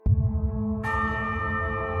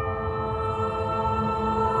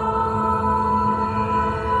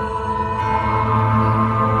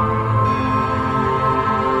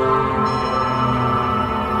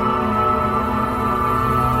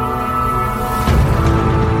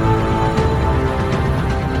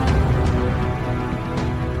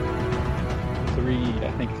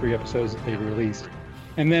episodes that they released.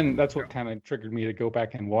 And then that's what kind of triggered me to go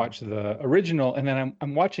back and watch the original. And then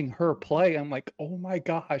I'm watching her play. I'm like, oh my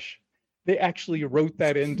gosh, they actually wrote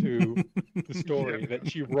that into the story that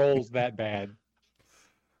she rolls that bad.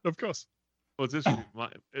 Of course. Well,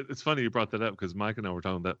 it's funny you brought that up because Mike and I were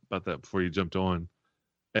talking about that before you jumped on.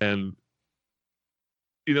 And,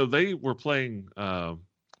 they were playing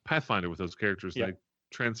Pathfinder with those characters. Yep. They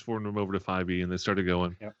transformed them over to 5e and they started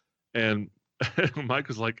going. Yep. And Mike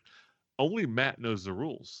was like, only Matt knows the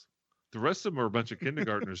rules. The rest of them are a bunch of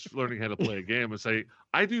kindergartners learning how to play a game and say,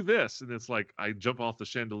 I do this. And it's like, I jump off the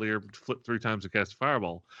chandelier, flip 3 times and cast a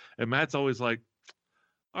fireball. And Matt's always like,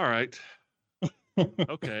 all right.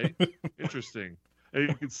 Okay. Interesting. And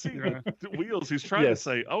you can see the wheels. He's trying to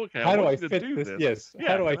say, oh, okay, how do I fit this? Yes. Yeah,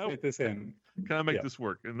 how do I fit this in? Can I make this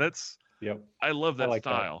work? And that's, Yep. I love that like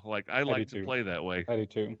style. That. Like, I like to play that way. I do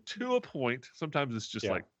too. To a point. Sometimes it's just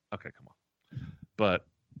like, okay, come on. But,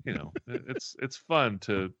 it's fun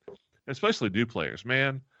to, especially new players.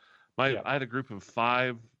 Man, I had a group of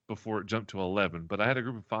 5 before it jumped to 11, but I had a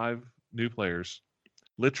group of 5 new players,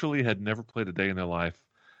 literally had never played a day in their life.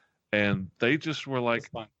 And they just were like,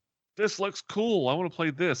 this looks cool. I want to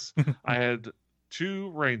play this. I had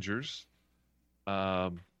 2 Rangers.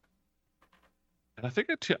 And I think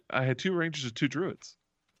I had 2 Rangers and 2 Druids.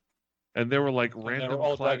 And they were like random. They were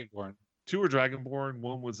all Dragonborn. 2 were Dragonborn.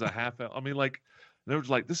 1 was a half elf. I mean, like, they were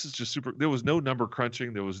like, this is just super. There was no number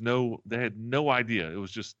crunching. They had no idea. It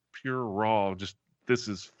was just pure raw. Just, this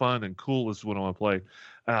is fun and cool. This is what I want to play.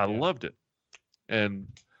 And I loved it. And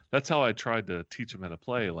that's how I tried to teach them how to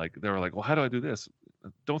play. Like, they were like, well, how do I do this?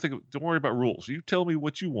 Don't worry about rules. You tell me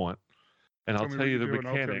what you want, and I'll tell you the mechanics.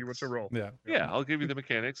 I'll tell you what to roll. Yeah, I'll give you the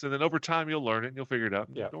mechanics, and then over time you'll learn it and you'll figure it out.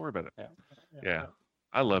 Yeah. Don't worry about it. Yeah.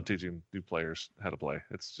 I love teaching new players how to play.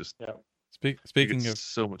 It's just speaking of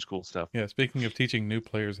so much cool stuff. Yeah, speaking of teaching new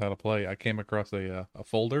players how to play, I came across a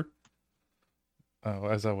folder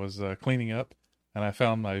as I was cleaning up, and I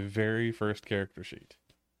found my very first character sheet.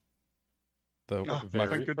 Thank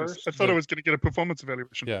goodness. I thought I was going to get a performance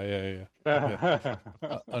evaluation. Yeah.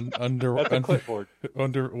 Under That's a clipboard.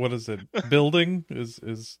 Under what is it? Building is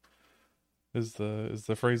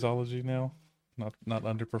the phraseology now, not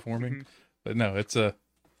underperforming, but no, it's a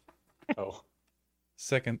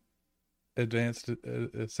second edition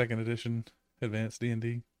advanced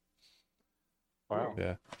D&D. Wow.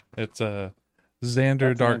 Yeah, it's a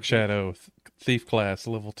Xander Dark Shadow Thief class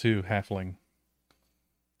level 2 halfling.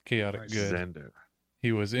 Chaotic good. Xander.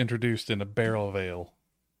 He was introduced in a barrel of ale.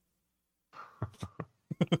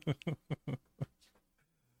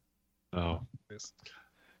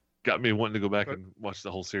 Got me wanting to go back and watch the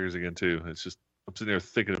whole series again too. It's just, I'm sitting there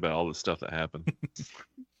thinking about all the stuff that happened.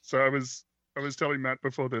 So I was telling Matt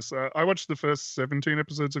before this. I watched the first 17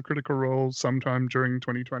 episodes of Critical Role sometime during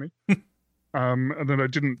 2020. And then I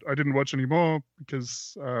didn't watch any more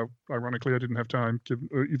because, ironically, I didn't have time,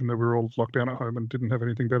 even though we were all locked down at home and didn't have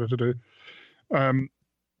anything better to do.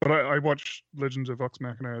 But I watched Legends of Vox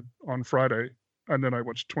Machina on Friday, and then I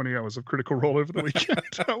watched 20 hours of Critical Role over the weekend.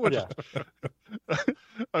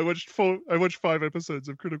 I watched 5 episodes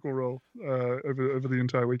of Critical Role over the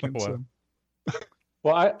entire weekend. Oh, wow. So.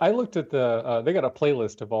 Well, I looked at they got a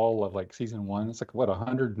playlist of all of like season 1. It's like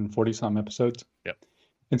 140 some episodes. Yep.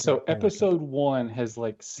 And so episode 1 has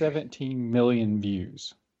like 17 million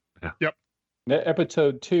views. Yeah. Yep.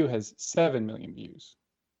 Episode 2 has 7 million views.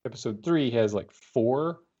 Episode 3 has like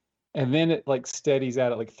 4, and then it like steadies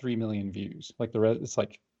out at like 3 million views. Like the rest, it's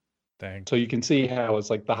like, dang. So you can see how it's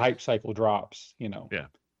like the hype cycle drops. Yeah.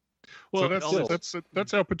 Well, so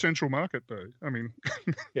that's our potential market, though. I mean,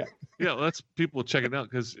 yeah. That's people checking out,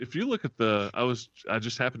 because if you look at I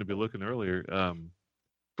just happened to be looking earlier.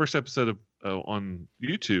 First episode of on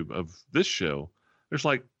YouTube of this show, there's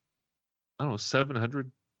like, I don't know, 700.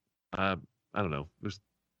 I don't know. There's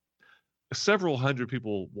several hundred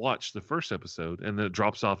people watch the first episode, and then it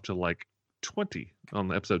drops off to like 20 on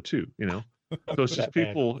the episode 2. So it's just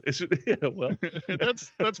people. It's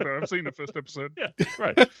that's fair. I've seen the first episode. Yeah,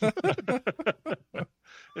 right.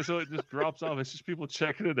 And so it just drops off. It's just people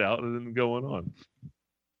checking it out and then going on.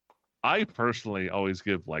 I personally always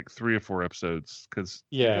give like 3 or 4 episodes, because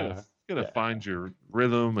you gotta find your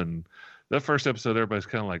rhythm. And that first episode, everybody's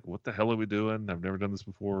kind of like, "What the hell are we doing? I've never done this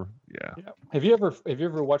before." Yeah. Have you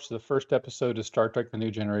ever watched the first episode of Star Trek: The New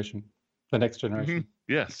Generation, The Next Generation?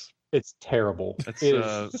 Mm-hmm. Yes. It's terrible. It's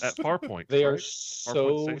at Farpoint. They are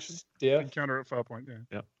so stiff. Encounter at Farpoint.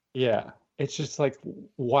 Yeah, it's just like,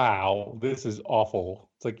 wow, this is awful.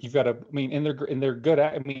 It's like you've got to. I mean, and they're good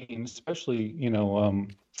at. I mean, especially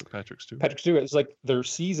Patrick Stewart. Patrick Stewart. It's like they're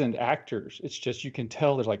seasoned actors. It's just you can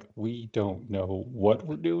tell they're like, we don't know what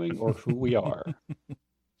we're doing or who we are.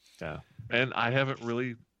 Yeah, and I haven't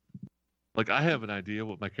really, I have an idea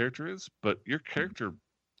what my character is, but your character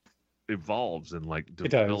evolves and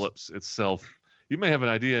develops itself. You may have an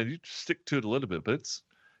idea and you stick to it a little bit, but it's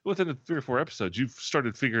within 3 or 4 episodes you've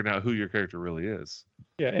started figuring out who your character really is.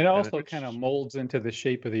 Yeah, and it also kind of molds into the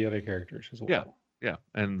shape of the other characters as well. Yeah,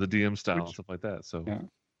 and the DM style and stuff like that. So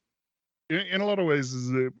in a lot of ways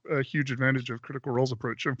is a huge advantage of Critical Role's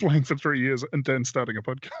approach of playing for 3 years and then starting a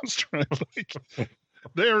podcast, right?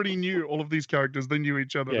 They already knew all of these characters. They knew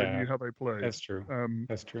each other. They knew how they played. That's true.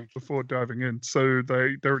 That's true. Before diving in. So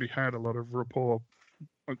they already had a lot of rapport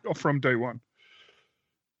from day one.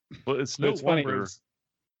 Well, it's no wonder.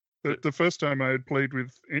 The first time I had played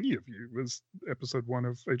with any of you was episode 1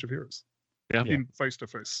 of Age of Heroes. Yeah. In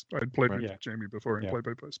face-to-face. I'd played with Jamie before in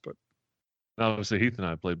play-by-post, but... Obviously, Heath and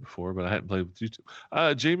I played before, but I hadn't played with you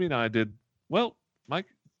two. Jamie and I did... Well, Mike,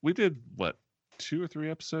 we did, 2 or 3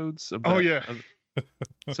 episodes?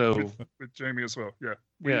 So with Jamie as well,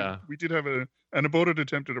 we did have an aborted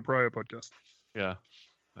attempt at a prior podcast. Yeah,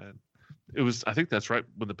 and it was. I think that's right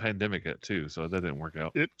when the pandemic hit too, so that didn't work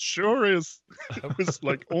out. It sure is. It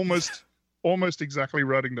was almost exactly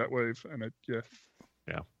riding that wave, and I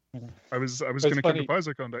was going to come to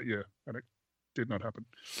PaizoCon that year, and it did not happen.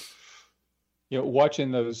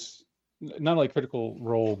 Watching those, not only Critical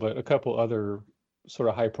Role, but a couple other sort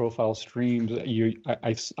of high profile streams,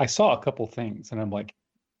 I saw a couple things and I'm like,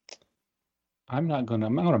 I'm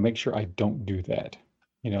gonna make sure I don't do that.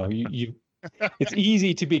 It's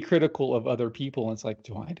easy to be critical of other people, and it's like,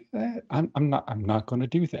 do I do that? I'm not gonna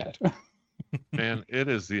do that. Man, it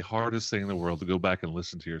is the hardest thing in the world to go back and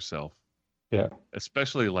listen to yourself. Yeah.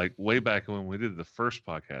 Especially way back when we did the first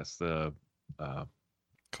podcast, the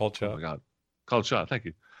Called Shot. Oh my God. Called Shot, thank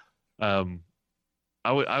you.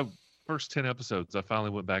 I first 10 episodes, I finally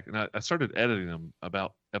went back and I started editing them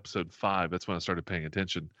about episode 5. That's when I started paying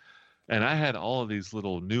attention. And I had all of these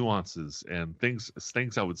little nuances and things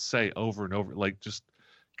I would say over and over,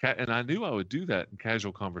 and I knew I would do that in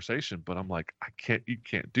casual conversation, but I'm like, you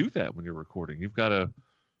can't do that when you're recording. You've got to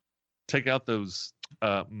take out those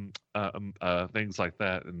things like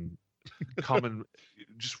that and common,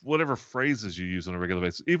 just whatever phrases you use on a regular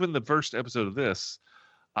basis. Even the first episode of this,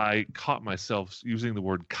 I caught myself using the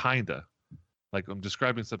word kinda. Like I'm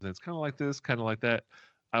describing something that's kind of like this, kind of like that.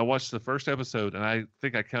 I watched the first episode and I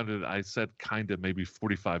think I said kinda maybe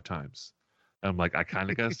 45 times. And I'm like, I kind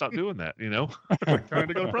of got to stop doing that, Kind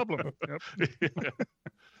of got a problem. Yep. Yeah.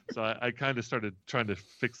 So I kind of started trying to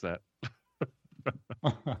fix that.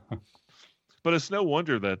 But it's no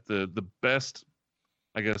wonder that the best,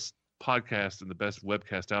 I guess, podcast and the best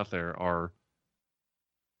webcast out there are,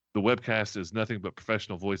 the webcast is nothing but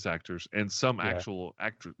professional voice actors and some actual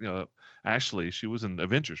actors. Ashley, she was in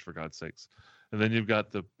Avengers, for God's sakes. And then you've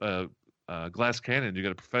got the Glass Cannon. You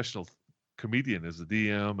got a professional comedian as the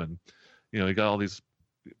DM, and you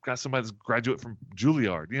got somebody that's graduate from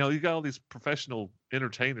Juilliard. You got all these professional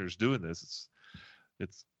entertainers doing this.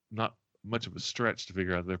 It's not much of a stretch to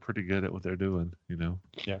figure out they're pretty good at what they're doing.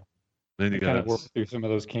 Yeah. Then you got to work through some of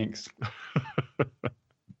those kinks.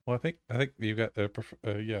 Well, I think you've got a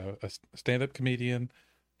stand-up comedian,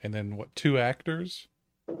 and then 2 actors,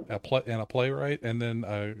 a playwright, and then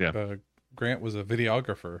Grant was a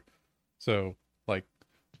videographer. So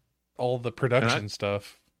all the production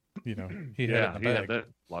stuff, he had it in the bag. He had that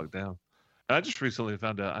locked down. I just recently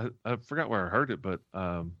found out. I forgot where I heard it, but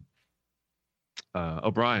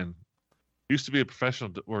O'Brien used to be a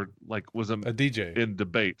professional, or was a DJ in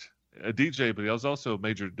debate. A DJ, but he was also a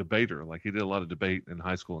major debater. He did a lot of debate in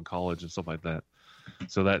high school and college and stuff like that.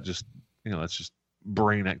 So that just, that's just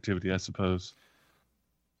brain activity, I suppose.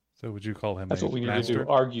 So would you call him? That's what we need to do.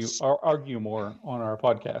 Argue more on our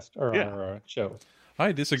podcast or our show.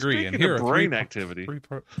 I disagree. Speaking and here of are brain activity, 3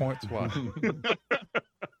 points why.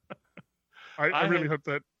 I really hope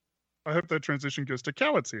that. I hope that transition goes to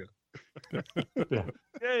Cowards here.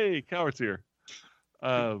 Yay, Cowards here.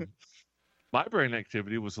 My brain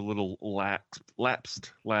activity was a little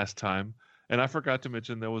lapsed last time, and I forgot to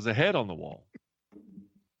mention there was a head on the wall.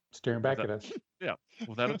 Staring back at us. Yeah,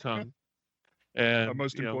 without a tongue. And a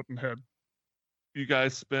most important head. You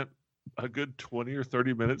guys spent a good 20 or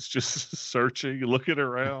 30 minutes just searching, looking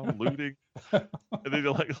around, looting. And then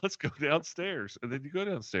you're like, let's go downstairs. And then you go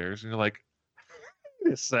downstairs, and you're like,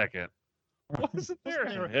 wait a second. Wasn't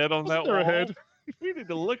there a head on that wall? Head? We need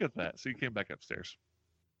to look at that. So you came back upstairs.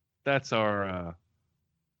 That's our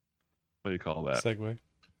What do you call that? Segue.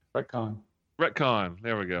 Retcon.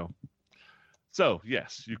 There we go. So,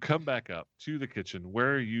 yes, you come back up to the kitchen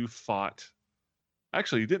where you fought.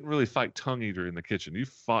 Actually, you didn't really fight Tongue Eater in the kitchen. You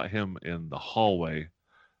fought him in the hallway.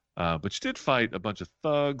 But you did fight a bunch of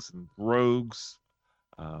thugs and rogues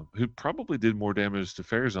who probably did more damage to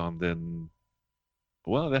Farazan than...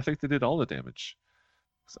 Well, I think they did all the damage.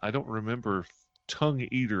 I don't remember Tongue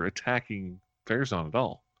Eater attacking Farazan at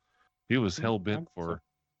all. He was hell-bent for...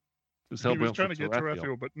 He was trying to get to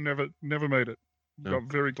Raphael, but never made it. No.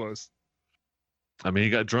 Got very close. I mean, he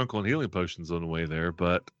got drunk on healing potions on the way there,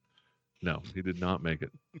 but no, he did not make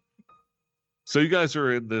it. So you guys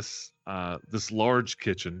are in this this large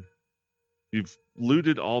kitchen. You've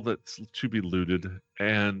looted all that's to be looted,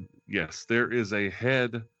 and yes, there is a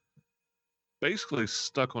head basically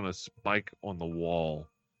stuck on a spike on the wall,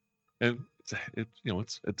 and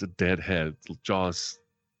it's a dead head. Its jaws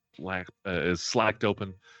is slacked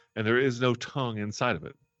open, and there is no tongue inside of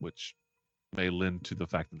it, which may lend to the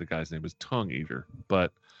fact that the guy's name is Tongue Eater.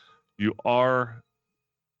 But you are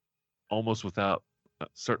almost without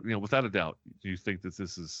a doubt, you think that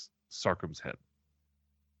this is Sarkum's head.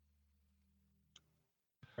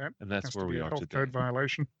 That and that's where we are today. Code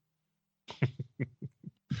violation.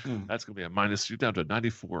 That's going to be a minus. You're down to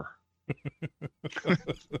 94.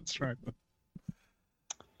 That's right.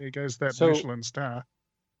 Here goes that So- Michelin star.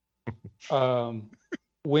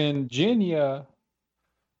 When Jinya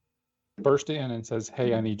burst in and says,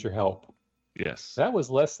 "Hey, I need your help," Yes. that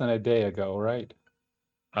was less than a day ago, right?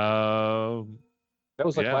 That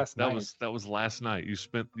was like last night. That was last night. You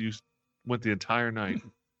went the entire night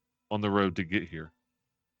on the road to get here.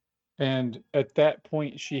 And at that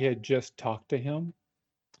point, she had just talked to him.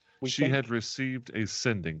 She had received a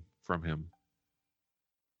sending from him.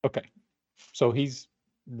 Okay. So he's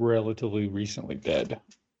relatively recently dead.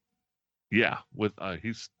 Yeah, with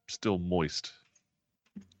he's still moist.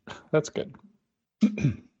 That's good.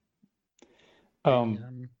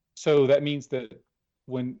 So that means that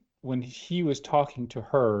when he was talking to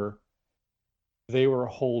her, they were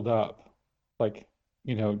holed up, like,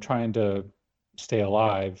 trying to stay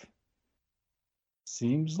alive.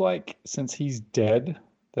 Seems like since he's dead,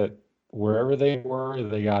 that wherever they were,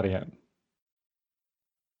 they got in.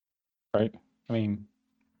 Right? I mean,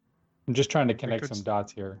 I'm just trying to connect some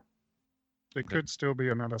dots here. There could still be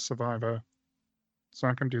another survivor.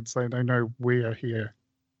 Sarkum did say they know we're here.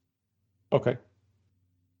 Okay.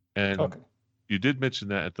 And you did mention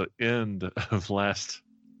that at the end of last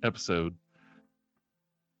episode,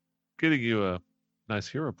 getting you a nice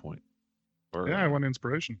hero point. I won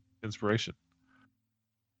inspiration. Inspiration.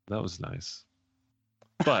 That was nice.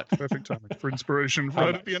 But perfect timing for inspiration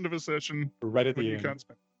right at the end of a session. Right at the you end. Can't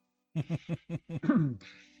spend.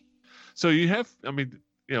 So you have,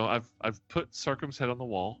 I've put Sarkum's head on the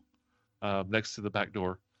wall next to the back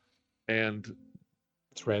door, and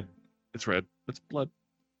it's red. It's red. It's blood.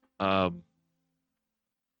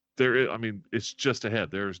 It's just a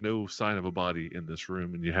head. There is no sign of a body in this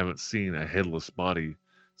room, and you haven't seen a headless body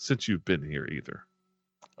since you've been here either.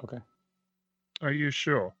 Okay. Are you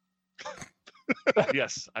sure?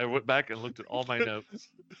 Yes, I went back and looked at all my notes.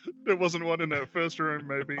 There wasn't one in that first room,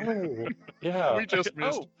 maybe. Oh, yeah. We just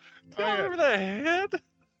missed. I remember that head.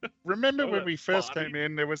 Remember when we first came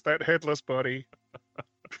in, there was that headless body.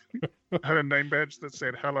 Had a name badge that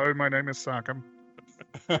said, "Hello, my name is Sarkum."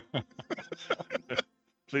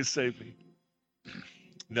 Please save me.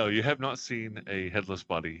 No, you have not seen a headless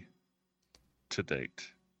body to date.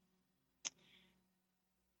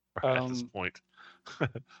 At this point.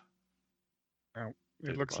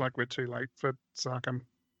 It looks like we're too late for Sarkum.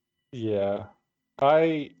 Yeah.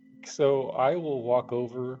 I will walk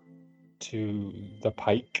over to the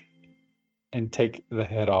pike and take the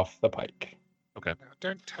head off the pike. Okay. No,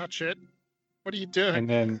 don't touch it. What are you doing? And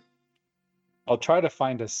then I'll try to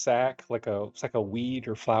find a sack, it's like a weed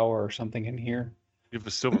or flower or something in here. You have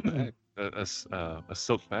a silver bag, a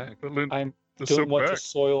silk bag. I don't want to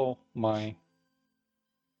soil my.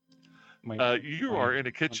 You are in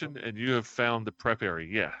a kitchen and you have found the prep area.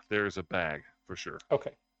 Yeah, there's a bag for sure.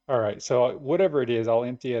 Okay. All right. So whatever it is, I'll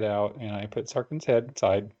empty it out and I put Sarkum's head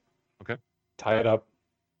inside. Okay. Tie it up.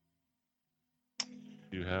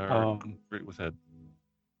 You have great with head.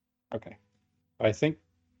 Okay. I think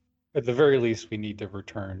at the very least we need to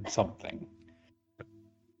return something.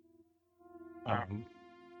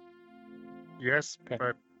 Yes, okay.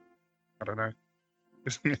 But I don't know.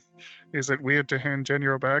 Is it weird to hand Jen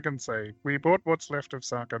your bag and say, "We bought what's left of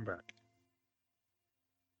Sarkum back"?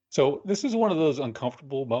 So this is one of those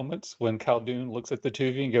uncomfortable moments when Khaldun looks at the two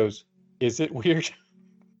of you and goes, "Is it weird?"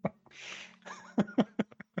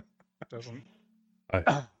 Doesn't.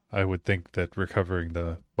 I would think that recovering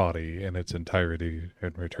the body in its entirety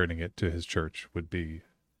and returning it to his church would be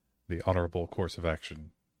the honorable course of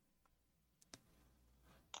action.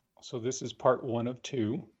 So this is part 1 of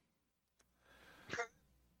 2.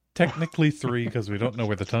 Technically 3, because we don't know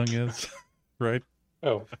where the tongue is, right?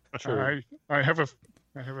 Oh, true. I have a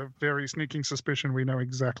very sneaking suspicion we know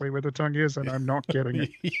exactly where the tongue is, and I'm not getting it.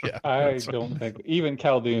 Yeah, I don't think even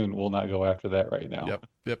Khaldun will not go after that right now.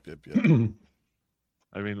 Yep.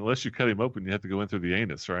 I mean, unless you cut him open, you have to go in through the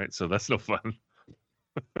anus, right? So that's no fun.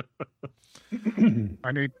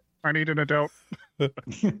 I need an adult.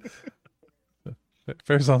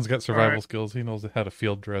 Farazan's got survival skills. He knows how to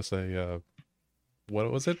field dress a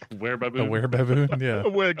what was it? Werebaboon. A werebaboon, yeah. A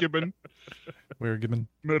weregibbon. Weregibbon.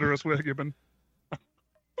 Murderous weregibbon.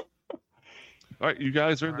 All right, you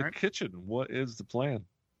guys are in the kitchen. What is the plan?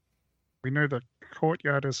 We know the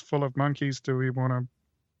courtyard is full of monkeys. Do we want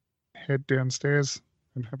to head downstairs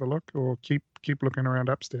and have a look, or keep looking around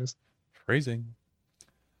upstairs? Phrasing.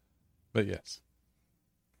 But yes.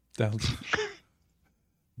 Down.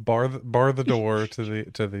 bar the door to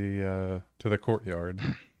the courtyard,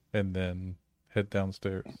 and then head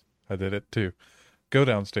downstairs. I did it too. Go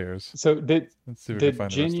downstairs. So did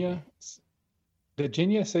Genya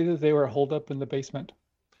say that they were holed up in the basement?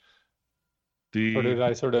 Or did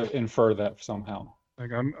I sort of infer that somehow?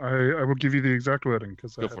 Hang on, I will give you the exact wording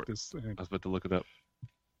because I have this. I was about to look it up.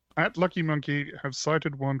 At Lucky Monkey, have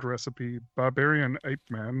cited wand recipe. Barbarian ape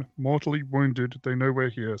man, mortally wounded. They know we're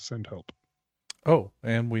here. Send help. Oh,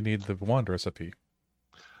 and we need the wand recipe.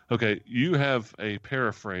 Okay, you have a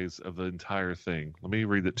paraphrase of the entire thing. Let me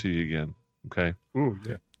read it to you again. Okay. Ooh,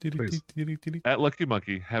 yeah. Please. At Lucky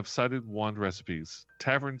Monkey, have cited wand recipes.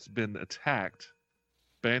 Tavern's been attacked.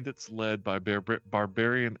 Bandits led by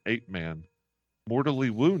barbarian ape man, mortally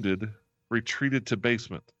wounded, retreated to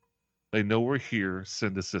basement. They know we're here.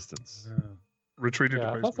 Send assistance. Retreated to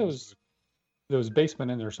basement. I thought there was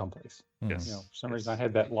basement in there someplace. Yes. For some reason I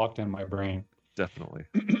had that locked in my brain. Definitely.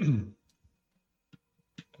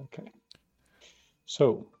 Okay.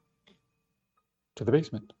 So, to the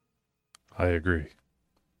basement. I agree.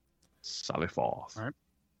 Sally falls. All right.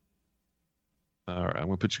 All right, I'm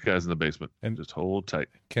gonna put you guys in the basement and just hold tight.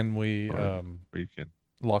 Can we or you can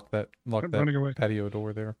lock that away. patio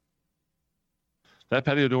door there? That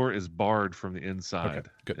patio door is barred from the inside. Okay,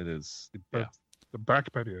 good. It is. The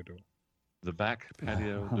back patio door. The back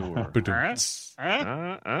patio door. Ba-dum.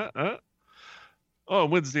 Oh,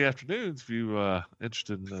 Wednesday afternoons, if you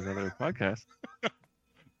interested in another podcast.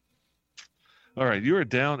 All right, you are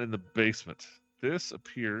down in the basement. This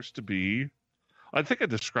appears to be, I think I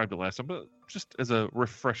described it last time, but just as a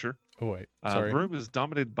refresher. Oh, wait. Sorry. The room is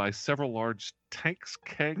dominated by several large tanks,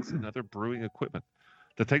 kegs, and other brewing equipment.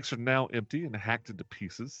 The tanks are now empty and hacked into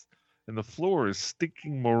pieces, and the floor is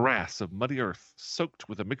stinking morass of muddy earth, soaked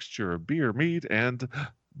with a mixture of beer, mead, and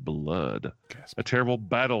blood. Gasp. A terrible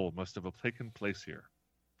battle must have taken place here.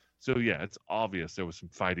 So yeah, it's obvious there was some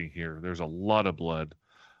fighting here. There's a lot of blood.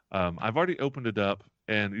 I've already opened it up,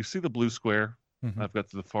 and you see the blue square. Mm-hmm. I've got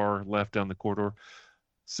to the far left down the corridor.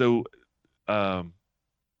 So Khaldun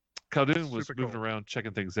was moving around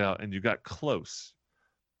checking things out, and you got close.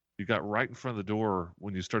 You got right in front of the door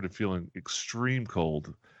when you started feeling extreme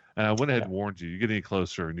cold. And I went ahead and warned you. You get any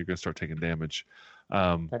closer, and you're going to start taking damage.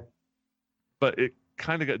 Okay. But it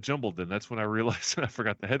kind of got jumbled then. That's when I realized I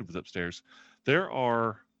forgot the head was upstairs. There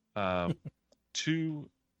are 2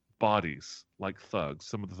 bodies, like thugs,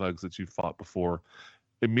 some of the thugs that you fought before,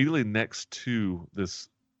 immediately next to this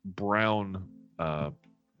brown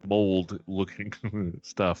mold-looking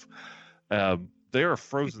stuff. They are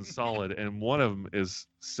frozen solid, and one of them is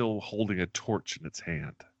still holding a torch in its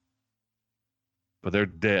hand. But they're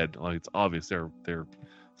dead. Like, it's obvious they're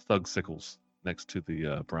thug sickles next to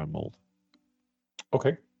the brown mold.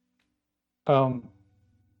 Okay.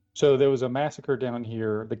 So there was a massacre down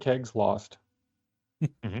here. The kegs lost.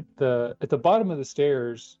 Mm-hmm. At the bottom of the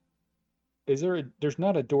stairs, there's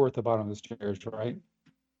not a door at the bottom of the stairs, right?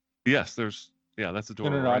 Yes, that's the door.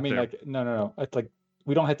 No. Right I mean, there. no. It's like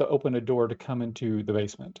we don't have to open a door to come into the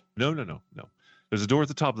basement. No. There's a door at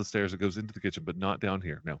the top of the stairs that goes into the kitchen, but not down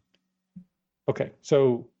here. No. Okay,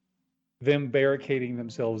 so them barricading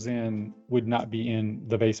themselves in would not be in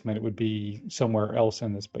the basement. It would be somewhere else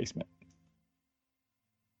in this basement.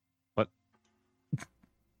 What?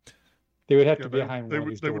 They would have to be behind one of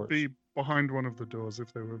these doors. They would be behind one of the doors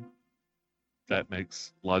if they were. That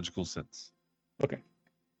makes logical sense. Okay.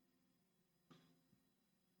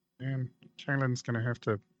 And Shaylin's going to have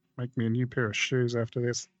to make me a new pair of shoes after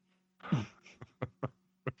this.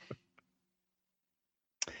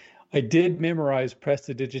 I did memorize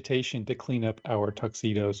prestidigitation to clean up our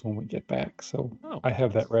tuxedos when we get back, so I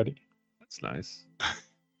have that ready. That's nice.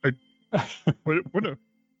 We're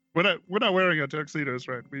not wearing our tuxedos,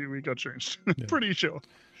 right? We got changed. Yeah. Pretty sure.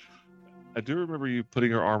 I do remember you putting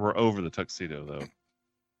your armor over the tuxedo, though.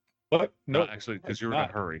 What? No, actually, because you were in a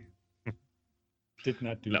hurry. Did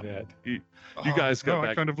not do that. You guys got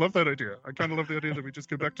back. I kind of love that idea. I kind of love the idea that we just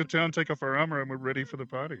go back to town, take off our armor, and we're ready for the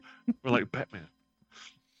party. We're like Batman.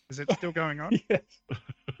 Is it still going on? Yes.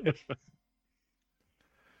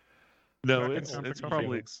 No, it's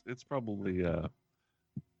probably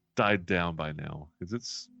died down by now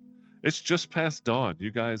because it's just past dawn.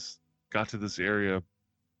 You guys got to this area.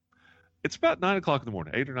 It's about 9 o'clock in the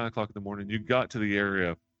morning, 8 or 9 o'clock in the morning. You got to the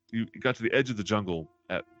area. You got to the edge of the jungle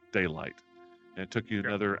at daylight, and it took you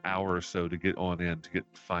another hour or so to get on in to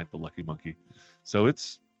find the lucky monkey. So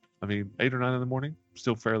it's, 8 or 9 in the morning,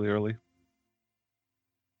 still fairly early.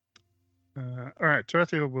 All right,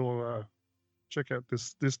 Tarathiel will check out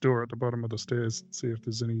this door at the bottom of the stairs and see if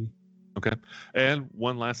there's any. Okay, and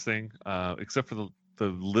one last thing, except for the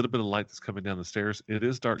little bit of light that's coming down the stairs, it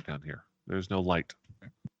is dark down here. There's no light.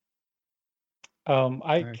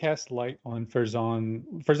 I cast light on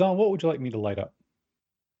Farzan. Farzan, what would you like me to light up?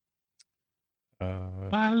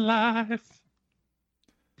 My life.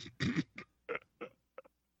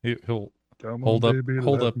 He'll hold up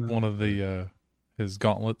one of the his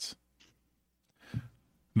gauntlets.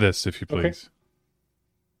 This, if you please.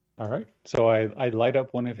 Okay. All right. So I light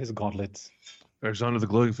up one of his gauntlets. There's under the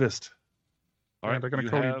glowing fist. All right, they're going to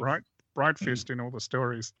call you Bright Fist in all the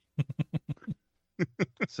stories.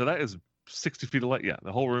 So that is 60 feet of light. Yeah,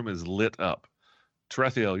 the whole room is lit up.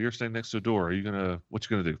 Tarathiel, you're standing next to a door. What you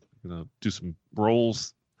gonna do? You gonna do some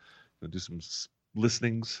rolls? Gonna do some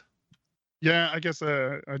listenings? Yeah, I guess.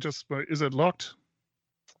 Is it locked?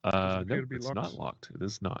 No, it's not locked. It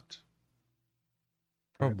is not.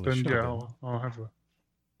 Probably. Then I'll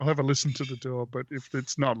have a listen to the door. But if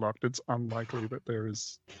it's not locked, it's unlikely that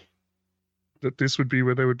this would be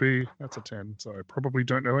where they would be. That's a 10. So I probably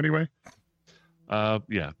don't know anyway.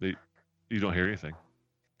 Yeah. You don't hear anything.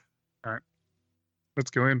 All right.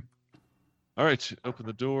 Let's go in. All right. Open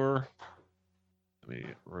the door. Let me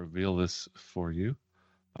reveal this for you.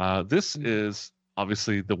 This is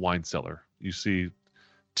obviously the wine cellar. You see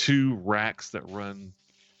 2 racks that run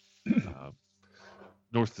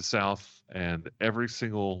north to south, and every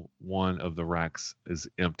single one of the racks is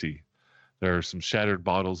empty. There are some shattered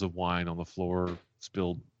bottles of wine on the floor,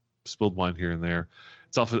 spilled wine here and there.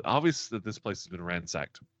 It's obvious that this place has been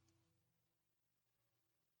ransacked.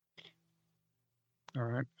 All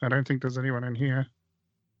right. I don't think there's anyone in here.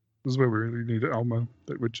 This is where we really need Elmo.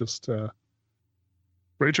 That would just...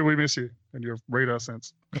 Rachel, we miss you and your radar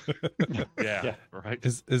sense. Yeah, right.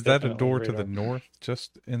 Is that a door to the north,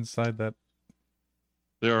 just inside that?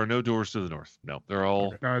 There are no doors to the north. No, they're all...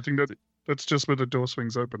 Okay. No, I think that's just where the door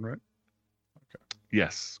swings open, right? Okay.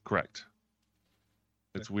 Yes, correct.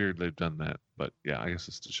 It's weird they've done that, but yeah, I guess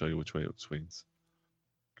it's to show you which way it swings.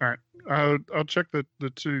 All right. I'll check the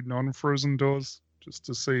 2 non-frozen doors just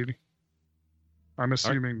to see. I'm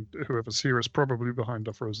assuming whoever's here is probably behind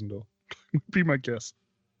the frozen door. Would be my guess.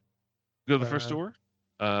 Go to the first door.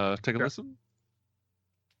 Take a listen.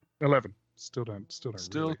 11. Still don't. Still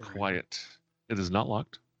really quiet. It is not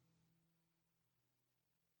locked.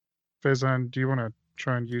 Farzan, do you want to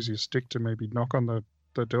try and use your stick to maybe knock on the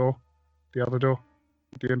door, the other door,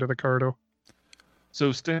 at the end of the corridor?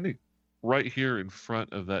 So standing right here in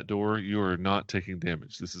front of that door, you are not taking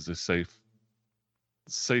damage. This is a safe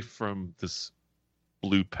from this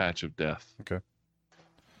blue patch of death. Okay.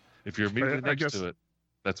 If you're immediately next to it,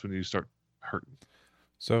 that's when you start hurting.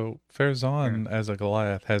 So Farzan, as a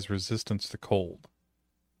Goliath, has resistance to cold.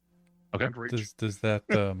 Okay. Does that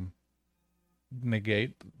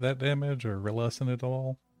negate that damage or lessen it at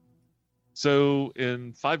all? So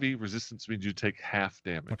in 5e, resistance means you take half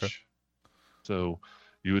damage. Okay. So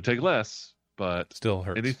you would take less, but still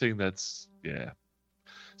hurts. Anything that's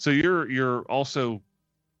So you're also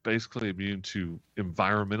basically immune to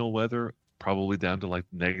environmental weather, probably down to like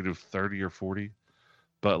negative 30 or 40.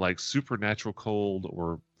 But like supernatural cold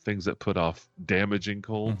or things that put off damaging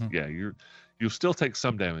cold, you'll still take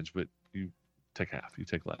some damage, but you take half. You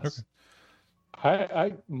take less. Okay.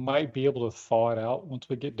 I might be able to thaw it out once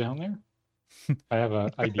we get down there. I have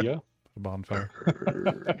an idea. A bonfire.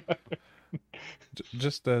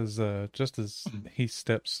 just as he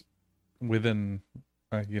steps within,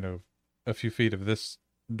 a few feet of this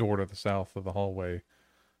door to the south of the hallway,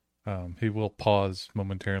 he will pause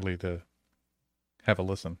momentarily to have a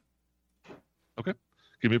listen. Okay.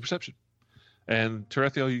 Give me a perception. And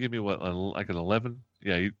Tarathiel, you give me what, like an 11?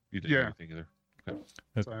 Yeah, you didn't do anything either. Okay.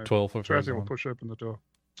 So 12 for Tracy will push open the door.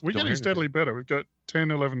 We're Don't getting hear steadily better. We've got 10,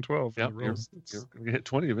 11, 12 in Yep, the rolls. you're going to hit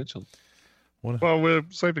 20 eventually. Well, we're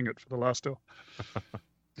saving it for the last door.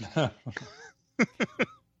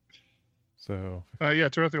 So yeah,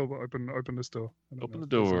 Dorothy will open this door. Open the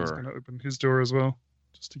door. He's going to open his door as well,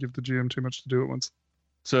 just to give the GM too much to do at once.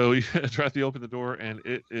 So Dorothy opened the door, and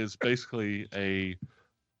it is basically a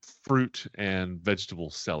fruit and vegetable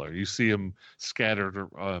cellar. You see them scattered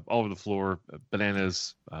all over the floor,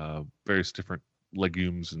 bananas, various different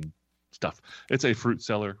legumes and stuff. It's a fruit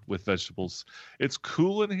cellar with vegetables. It's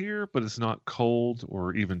cool in here, but it's not cold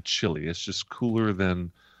or even chilly. It's just cooler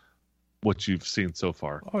than what you've seen so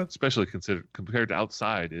far. Especially compared to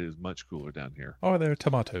outside, it is much cooler down here. Are there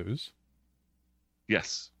tomatoes?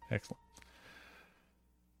 Yes. Excellent.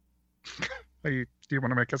 Hey, do you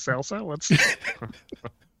want to make a salsa? Let's.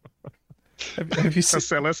 Have you seen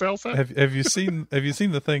salsa? Have you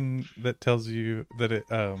seen the thing that tells you that it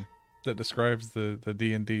that describes the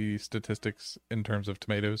D&D statistics in terms of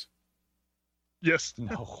tomatoes? Yes.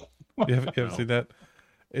 No. You haven't seen that?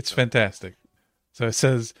 It's fantastic. So it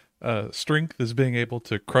says strength is being able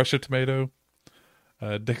to crush a tomato.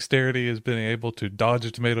 Dexterity is being able to dodge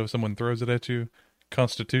a tomato if someone throws it at you.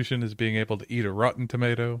 Constitution is being able to eat a rotten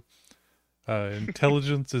tomato.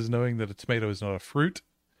 Intelligence is knowing that a tomato is not a fruit.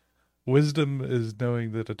 Wisdom is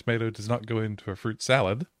knowing that a tomato does not go into a fruit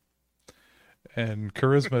salad. And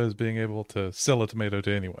charisma is being able to sell a tomato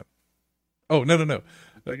to anyone. Oh, no.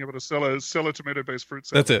 Being able to sell a tomato-based fruit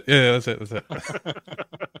salad. That's it. Yeah, that's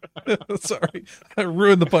it. Sorry. I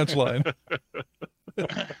ruined the punchline.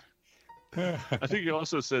 I think you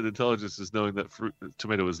also said intelligence is knowing that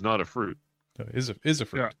tomato is not a fruit. No, is a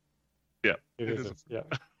fruit. Yeah. It is. Yeah.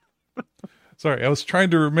 Sorry, I was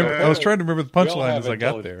trying to remember. I was trying to remember the punchline as I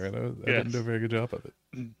got there, and I didn't do a very good job of it.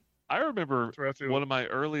 I remember one of my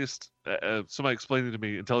earliest somebody explaining to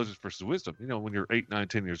me intelligence versus wisdom. You know, when you're 8, 9,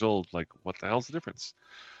 10 years old, like what the hell's the difference?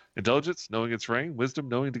 Intelligence, knowing its range. Wisdom,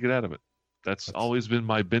 knowing to get out of it. That's always been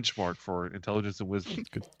my benchmark for intelligence and wisdom.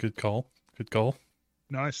 Good call. Good call.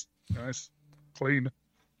 Nice. Clean.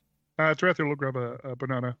 Dorothy will grab a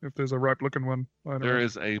banana if there's a ripe-looking one. There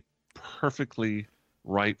is a perfectly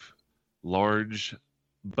ripe, large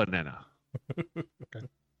banana. Okay.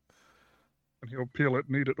 And he'll peel it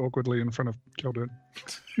and eat it awkwardly in front of Keldon.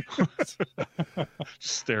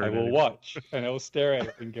 Stare I at will it. watch and I will stare at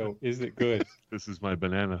it and go, "Is it good?" This is my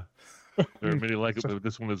banana. There are many like it, but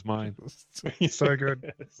this one is mine. So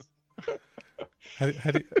good. How do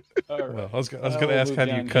you, Right. well, I was going to ask how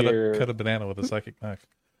do you cut a banana with a psychic knife?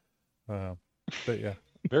 But yeah,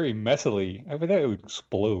 very messily. I bet that would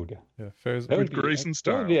explode. yeah. That would be, Grayson that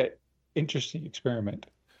style. would be an interesting experiment.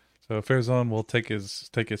 So Farazan will take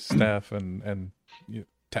his staff and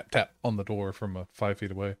tap on the door from 5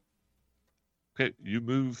 feet away. Okay, you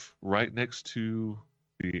move right next to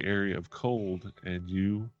the area of cold, and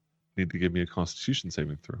you need to give me a Constitution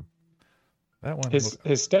saving throw. That one.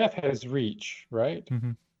 His staff has reach, right?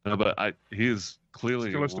 Mm-hmm. No, but he is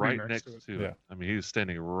clearly Still has to be right next next to to it. I mean, he is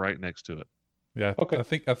standing right next to it. Yeah. Okay.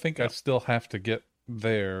 I think I still have to get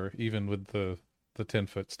there, even with the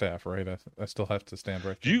 10-foot staff, right? I still have to stand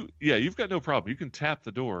right there. You've got no problem. You can tap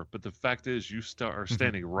the door, but the fact is, you are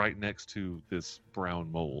standing right next to this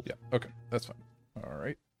brown mold. Yeah. Okay, that's fine. All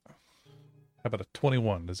right. How about a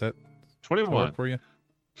 21? Does that 21 work for you?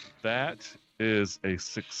 That is a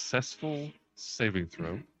successful saving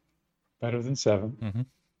throw. Better than 7.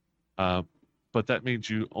 But that means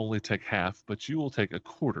you only take half, but you will take a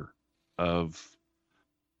quarter of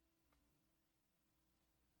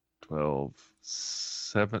 12,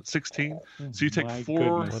 7, 16. So you take My 4.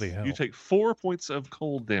 goodness. Bloody hell. You take 4 points of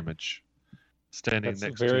cold damage. Standing That's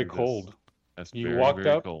next very to this. cold. That's You very, walked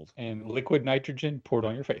very up cold. and liquid nitrogen poured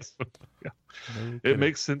on your face. It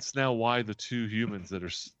makes sense now why the 2 humans that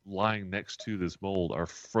are lying next to this mold are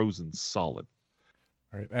frozen solid.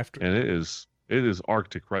 All right. And it is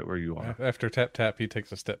Arctic right where you are. After tap, he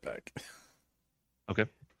takes a step back. Okay.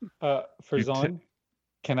 Farazan,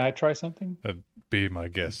 can I try something? Be my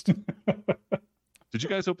guest. Did you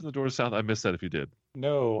guys open the door to south? I missed that if you did.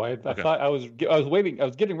 No, I thought I was waiting. I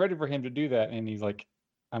was getting ready for him to do that, and he's like,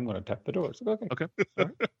 "I'm going to tap the door." So, okay. All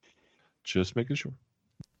right. Just making sure.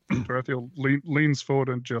 Dorothy leans forward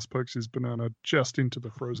and just pokes his banana just into the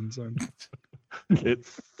frozen zone. It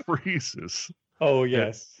freezes. Oh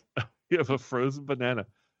yes. You have a frozen banana.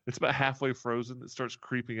 It's about halfway frozen. It starts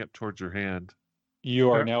creeping up towards your hand.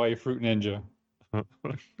 You are now a fruit ninja.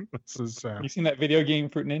 This is, You seen that video game,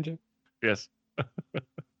 Fruit Ninja? Yes.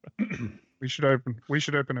 we should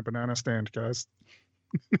open a banana stand, guys.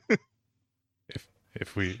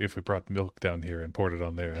 if we brought milk down here and poured it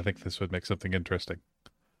on there. I think this would make something interesting.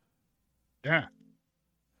 Yeah.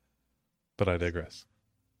 But I digress.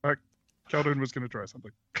 Calhoun was going to try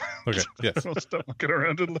something. Okay, yes. I'll stop looking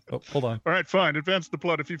around and look. Oh, hold on. All right, fine. Advance the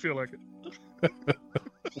plot if you feel like it.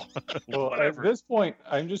 Well, at this point,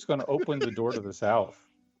 I'm just going to open the door to the south.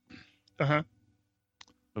 Uh-huh.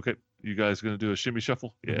 Okay, you guys going to do a shimmy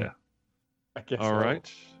shuffle? Yeah. I guess All so. right.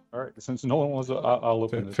 All right. Since no one was, I'll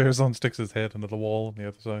open this. Farazan sticks his head into the wall on the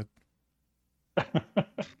other side.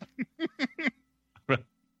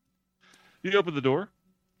 You open the door.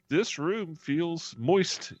 This room feels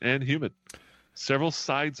moist and humid. Several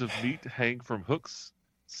sides of meat hang from hooks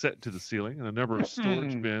set to the ceiling, and a number of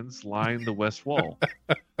storage bins line the west wall.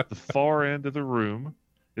 The far end of the room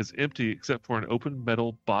is empty except for an open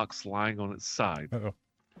metal box lying on its side. Uh-oh.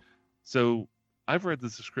 So I've read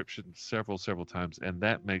this description several times, and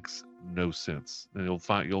that makes no sense. And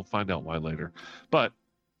you'll find out why later. But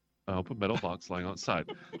an open metal box lying on its side.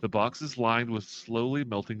 The box is lined with slowly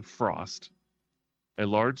melting frost. A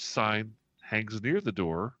large sign hangs near the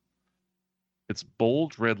door. It's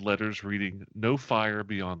bold red letters reading, "No fire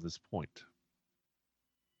beyond this point."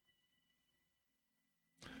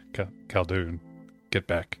 Calhoun, get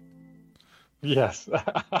back. Yes.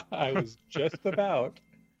 I was just about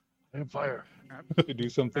Fire. to do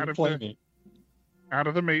something flamey. Out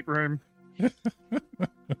of the meat room.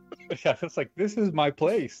 Yeah, it's like, this is my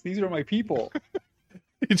place. These are my people.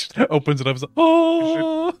 He just opens it up and says,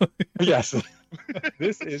 "Oh!" Yes.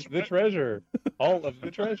 This is the treasure. All of the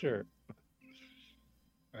treasure.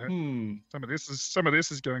 Some of this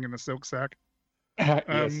is going in the silk sack.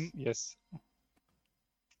 Yes.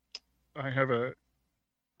 I have a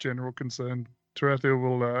general concern. Tarathiel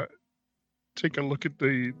will take a look at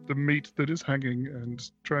the meat that is hanging and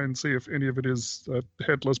try and see if any of it is a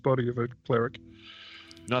headless body of a cleric.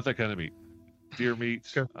 Not that kind of meat. Deer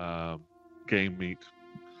meat, Okay. game meat.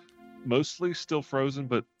 Mostly still frozen,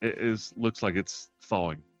 but it looks like it's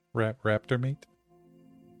thawing. Raptor meat?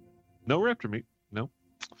 No raptor meat. No.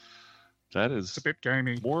 That is It's a bit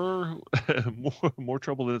gamey. more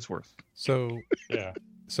trouble than it's worth. So Yeah.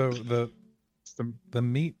 So the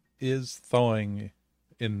meat is thawing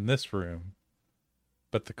in this room,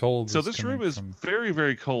 but the cold. So this room is very,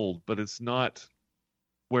 very cold, but it's not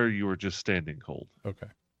where you were just standing cold. Okay.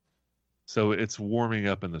 So it's warming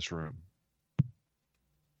up in this room.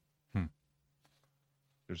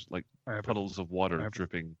 There's like puddles of water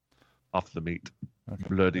dripping off the meat. Okay.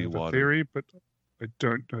 Bloody I have a water. theory, but I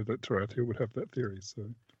don't know that Tarathiel would have that theory, so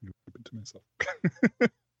I'm going to keep it to myself.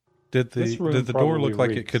 Did the door look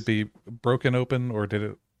like reeks. it could be broken open, or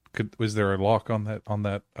was there a lock on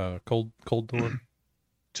that cold door?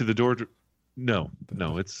 To the door? No,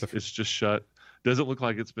 it's just shut. Doesn't look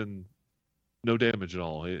like it's been no damage at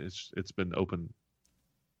all. It's been open.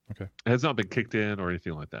 Okay. It has not been kicked in or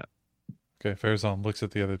anything like that. Okay, Farazan looks at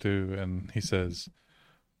the other two and he says,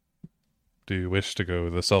 "Do you wish to go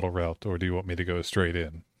the subtle route, or do you want me to go straight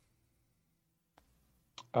in?"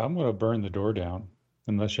 I'm going to burn the door down,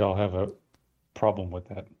 unless y'all have a problem with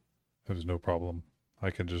that. There's no problem. I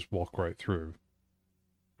can just walk right through.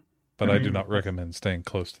 But I do not recommend staying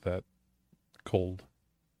close to that cold.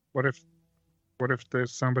 What if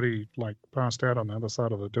there's somebody like passed out on the other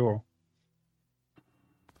side of the door?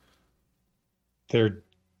 They're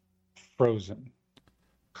frozen.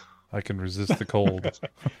 I can resist the cold.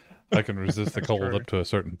 I can resist the cold true. up to a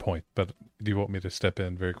certain point, but do you want me to step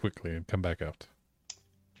in very quickly and come back out?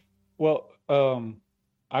 Well,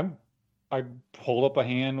 I hold up a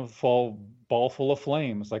hand with a ball full of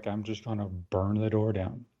flames, like I'm just gonna burn the door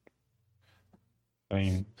down. I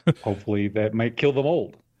mean, hopefully that might kill the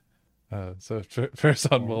mold. So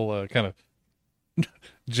Farazan will kind of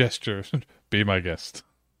gesture, "Be my guest."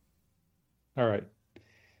 All right.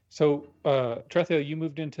 So, Tarathiel, you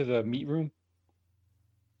moved into the meat room?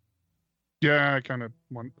 Yeah, I kind of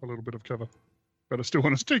want a little bit of cover, but I still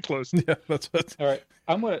want to stay close. Yeah, that's what. All right.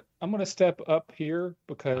 I'm gonna step up here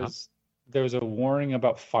because there's a warning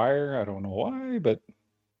about fire. I don't know why, but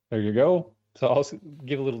there you go. So I'll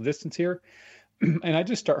give a little distance here, and I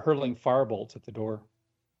just start hurling firebolts at the door.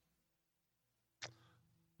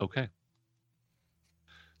 Okay.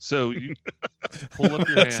 So you pull up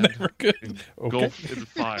your hand, engulf in the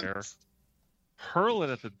fire, hurl it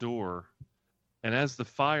at the door, and as the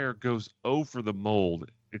fire goes over the mold,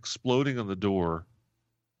 exploding on the door,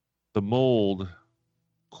 the mold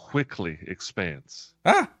quickly expands.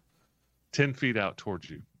 10 feet out towards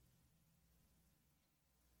you.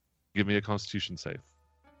 Give me a Constitution save.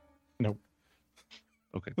 Nope.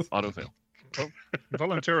 Okay, auto fail.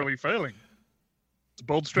 Voluntarily failing. It's a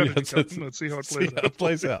bold strategy, Yes, Captain. Let's see how it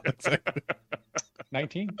plays out. Exactly.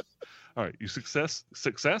 19. All right, you success.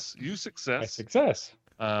 You I success. success.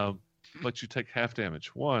 But you take half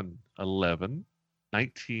damage. 1, 11,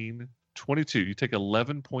 19, 22. You take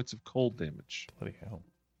 11 points of cold damage. Bloody hell.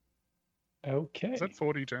 Okay. Is that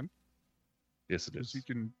 40-10? Yes, it is. You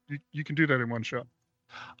can do that in one shot.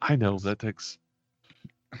 I know that takes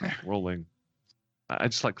rolling. I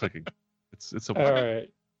just like clicking. It's a. All right.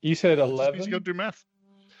 You said Just means 11. you got to do math.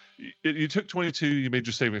 You took 22. You made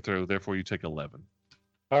your saving throw. Therefore, you take 11.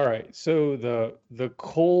 All right. So the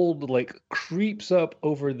cold like creeps up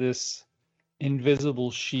over this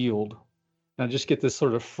invisible shield. And I just get this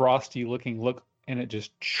sort of frosty looking look, and it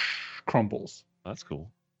just crumbles. That's cool.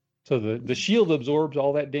 So the shield absorbs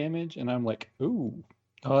all that damage, and I'm like, ooh,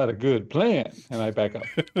 I had a good plan. And I back up.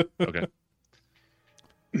 Okay.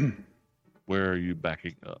 Where are you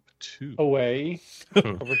backing up to? Away.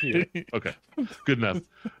 Over here. Okay. Good enough.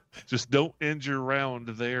 Just don't end your round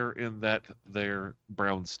there in that there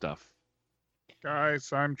brown stuff.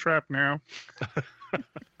 Guys, I'm trapped now.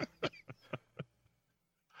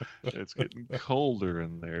 It's getting colder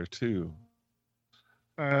in there too.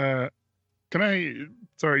 Sorry,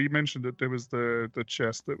 you mentioned that there was the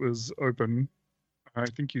chest that was open. I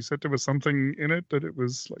think you said there was something in it, that it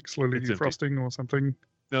was like slowly It's defrosting or something.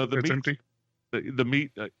 No, the It's meat, empty.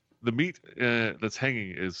 the meat that's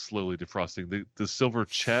hanging is slowly defrosting. The silver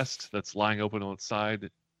chest that's lying open on its side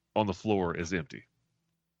on the floor is empty.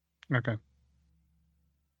 Okay.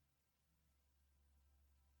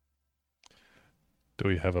 Do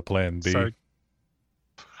we have a plan B? So,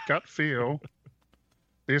 gut feel,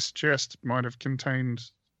 this chest might have contained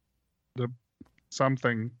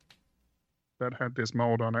something that had this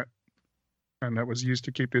mold on it, and that was used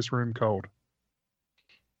to keep this room cold.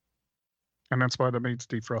 And that's why the meat's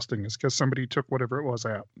defrosting, is because somebody took whatever it was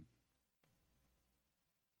out.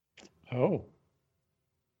 Oh.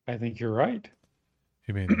 I think you're right.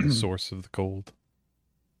 You mean the source of the cold?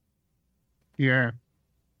 Yeah.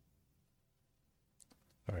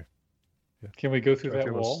 All right. Yeah. Can we go through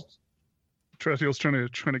that wall? Trathiel's trying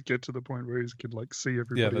to get to the point where he could like see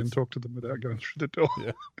everybody and talk to them without going through the door.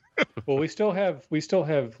 Yeah. Well, we still have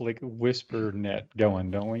like whisper net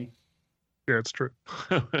going, don't we? Yeah, it's true.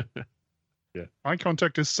 Yeah. Eye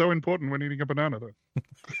contact is so important when eating a banana, though.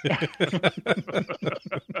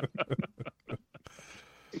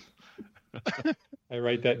 I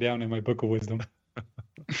write that down in my book of wisdom.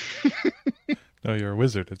 No, you're a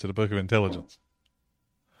wizard. It's in a book of intelligence.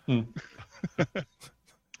 Then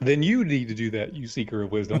you need to do that, you seeker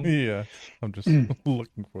of wisdom. Yeah, I'm just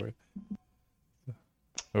looking for it.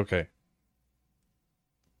 Okay.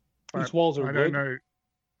 These walls are I good. don't know.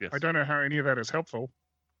 Yes. I don't know how any of that is helpful.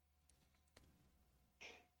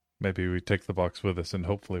 Maybe we take the box with us, and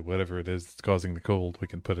hopefully whatever it is that's causing the cold, we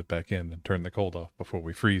can put it back in and turn the cold off before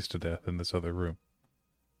we freeze to death in this other room.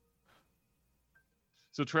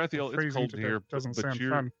 So Trathiel, it's Freezing cold to here, death doesn't but sound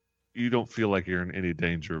fun. you don't feel like you're in any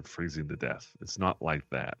danger of freezing to death. It's not like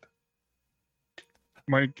that.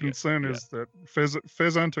 My concern is that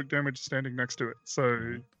Fezan took damage standing next to it.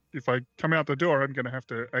 So if I come out the door, I'm going to have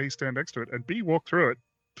to A, stand next to it, and B, walk through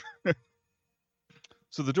it.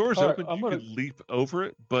 So the door's All right, open. I'm You gonna- can leap over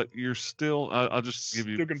it, but you're still. I'll just give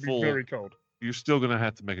you Still going to be full. very cold. You're still going to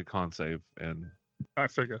have to make a con save, and I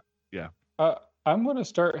figure. I'm going to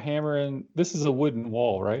start hammering. This is a wooden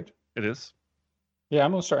wall, right? it is. Yeah,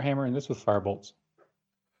 I'm going to start hammering this with firebolt.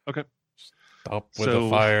 Okay. Stop with the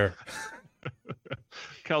fire.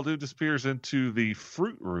 Khaldun disappears into the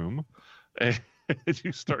fruit room, and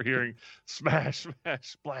you start hearing smash,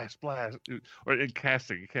 smash, splash, splash, or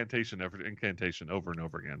incantation over and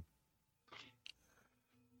over again.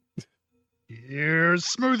 Here's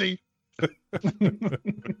Smoothie.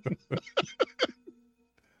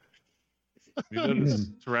 You notice,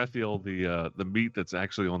 Tarathiel, the meat that's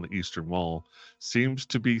actually on the eastern wall seems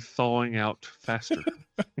to be thawing out faster.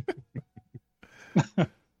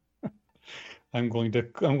 I'm going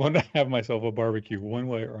to have myself a barbecue one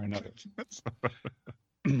way or another.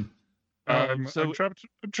 So I'm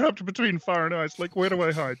trapped between fire and ice. Like, where do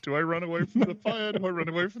I hide? Do I run away from the fire? Do I run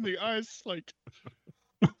away from the ice? Like,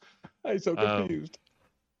 I'm so confused.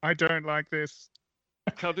 I don't like this.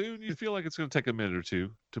 Khaldun, you feel like it's going to take a minute or two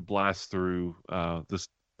to blast through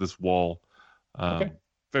this wall. Okay.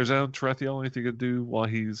 Farazan, Tarathiel, anything you can do while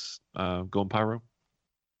he's going pyro?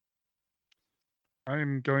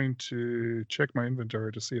 I'm going to check my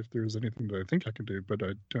inventory to see if there is anything that I think I can do, but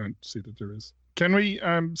I don't see that there is. Can we?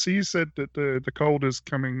 So you said that the cold is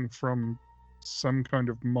coming from some kind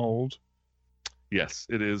of mold. Yes,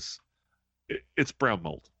 it is. It's brown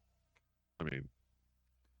mold. I mean,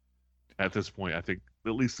 at this point, I think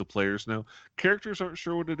at least the players know. Characters aren't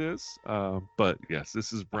sure what it is, but yes,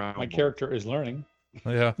 this is brown. My mold. character is learning.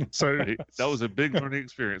 Yeah. So that was a big learning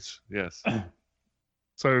experience. Yes.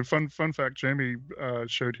 So fun fact, Jamie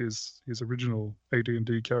showed his original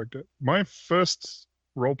AD&D character. My first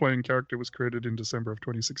role-playing character was created in December of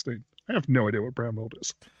 2016. I have no idea what brown mold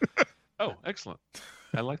is. Oh, excellent.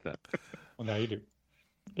 I like that. Well, now you do.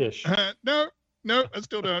 Ish. No, I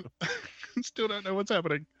still don't. Still don't know what's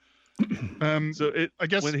happening. So I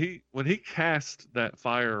guess when he cast that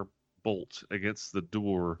fire bolt against the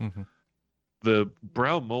door, Mhm. the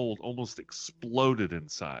brown mold almost exploded in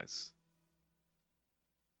size.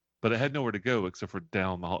 But it had nowhere to go except for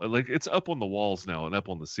down the hall. Like it's up on the walls now and up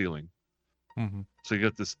on the ceiling. Mm-hmm. So you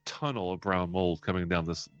got this tunnel of brown mold coming down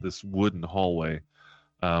this wooden hallway.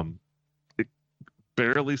 It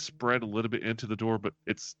barely spread a little bit into the door, but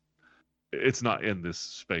it's not in this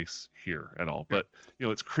space here at all. But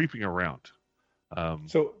it's creeping around.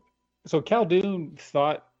 So Khaldun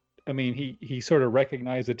thought. I mean, he sort of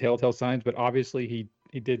recognized the telltale signs, but obviously he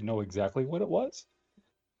didn't know exactly what it was.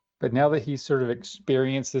 But now that he's sort of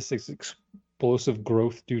experienced this explosive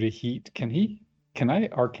growth due to heat, can I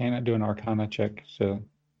Arcana do an Arcana check to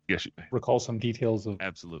Yes, you may. recall some details of?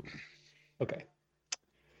 Absolutely. Okay.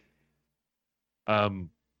 Farazan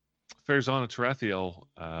and Tarathiel,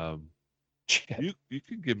 you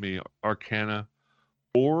can give me Arcana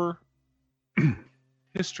or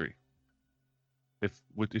History, if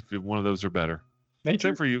one of those are better. Nature?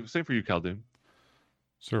 Same for you, Khaldun.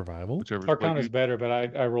 Survival. Whichever. Arcana is better, but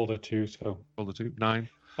I rolled a 2, so Roll the 2. 9.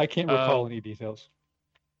 I can't recall any details.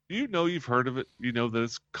 You've heard of it. You know that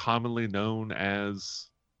it's commonly known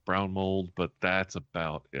as brown mold, but that's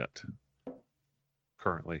about it.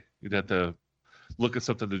 Currently, you'd have to look at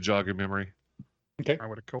something to jog your memory. Okay. I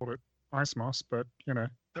would have called it ice moss, but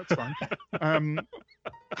that's fine.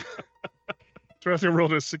 Tarathiel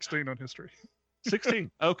rolled a 16 on history.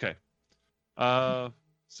 16. Okay.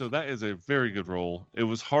 So that is a very good roll. It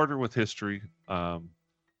was harder with history,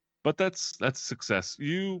 but that's success.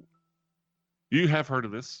 You have heard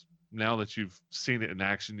of this now that you've seen it in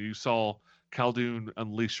action. You saw Khaldun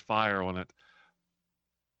unleash fire on it.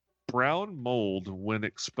 Brown mold, when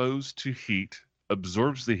exposed to heat,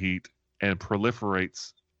 absorbs the heat and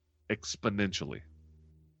proliferates exponentially.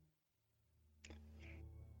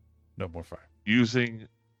 No more fire. Using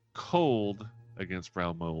Cold against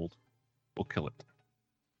brown mold will kill it.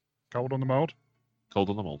 Cold on the mold. Cold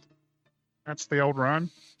on the mold. That's the old rhyme.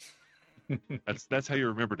 That's how you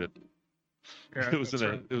remembered it. Yeah, it was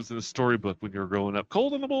in a storybook when you were growing up.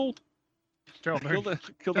 Cold on the mold. Kill the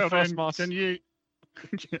frost moss. Can you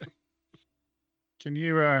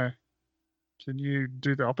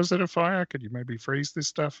do the opposite of fire? Could you maybe freeze this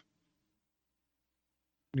stuff?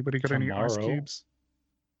 Anybody got any ice cubes?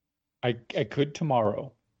 I could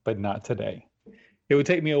tomorrow, but not today. It would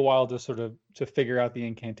take me a while to figure out the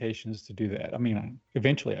incantations to do that. I mean,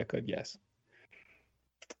 eventually I could, yes,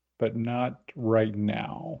 but not right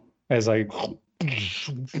now. As I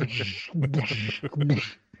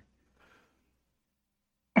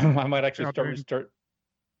might actually start.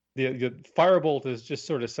 The firebolt is just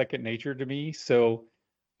sort of second nature to me, so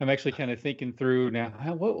I'm actually kind of thinking through now.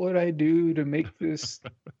 What would I do to make this?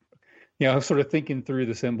 I'm sort of thinking through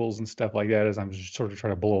the symbols and stuff like that as I'm just sort of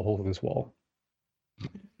trying to blow a hole through this wall.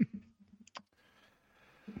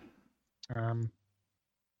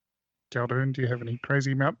 Khaldun, do you have any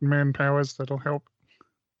crazy mountain man powers that'll help?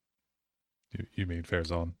 You mean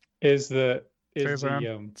Farazan?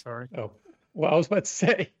 Sorry. Oh, well, I was about to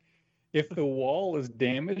say, if the wall is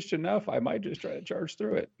damaged enough, I might just try to charge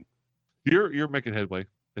through it. You're making headway.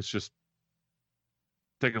 It's just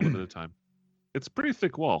taking a little bit of time. It's a pretty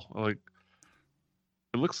thick wall. Like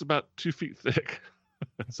it looks about 2 feet thick,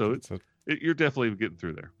 so you're definitely getting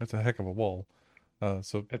through there. That's a heck of a wall.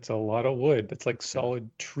 So it's a lot of wood. It's like solid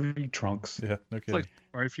tree trunks. Yeah, no kidding. It's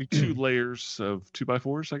like if you 2 layers of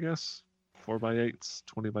 2x4s, I guess, 4x8s,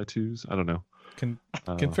 20x2s. I don't know. Can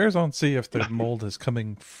Farazan see if the mold is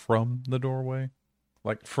coming from the doorway,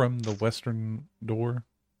 like from the western door?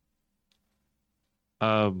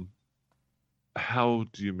 How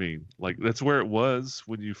do you mean? Like that's where it was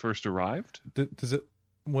when you first arrived? Does it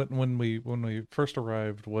when we first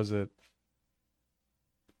arrived? Did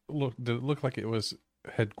it look like it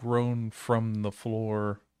had grown from the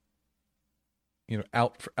floor,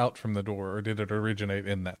 out from the door, or did it originate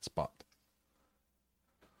in that spot?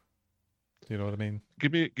 You know what I mean?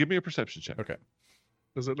 Give me a perception check. Okay.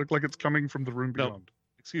 Does it look like it's coming from the room beyond? No,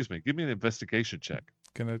 excuse me. Give me an investigation check.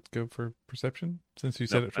 Can I go for perception since you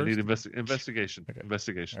said it first? I need investigation. Okay.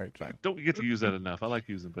 Investigation. All right, fine. Don't get to use that enough. I like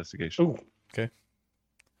using investigation. Oh, okay.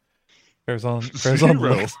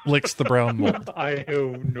 Farazan licks the brown mold. I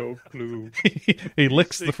have no clue. He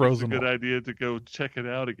licks the frozen It's a good mold. idea to go check it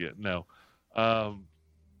out again. No.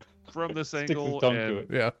 From this Stick his angle tongue to and it.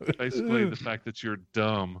 Yeah. basically the fact that you're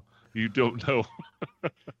dumb, you don't know.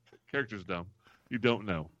 Character's dumb. You don't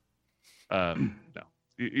know. No.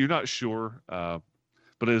 You're not sure, but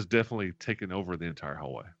it has definitely taken over the entire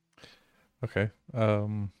hallway. Okay.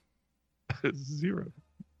 0.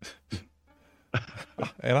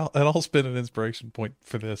 And I'll spin an inspiration point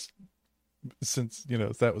for this, since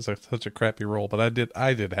that was such a crappy roll. But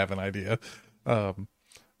I did have an idea.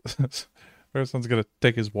 Farazan's gonna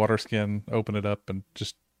take his water skin, open it up, and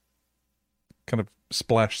just kind of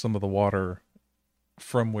splash some of the water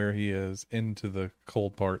from where he is into the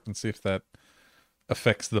cold part, and see if that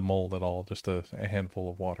affects the mold at all. Just a handful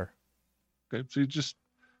of water. Okay, so you're just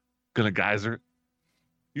gonna geyser it.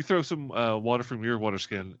 You throw some water from your water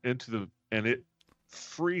skin and it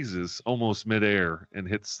freezes almost midair and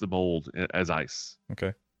hits the mold as ice.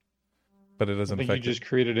 Okay. But it I doesn't think you affect just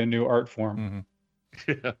created a new art form.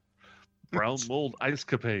 Yeah. Brown mold ice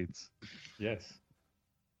capades. Yes.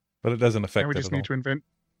 But it doesn't affect Now we it just at need all. to invent.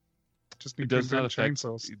 Just need to invent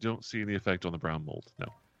chainsaws. You don't see any effect on the brown mold. No.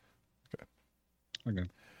 Okay.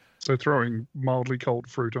 So throwing mildly cold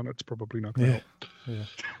fruit on it's probably not going to Yeah. help. Yeah.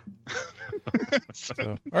 So,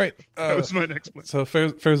 all right. That was my next plan. So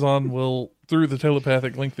Farazan will, through the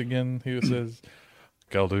telepathic link again, he says,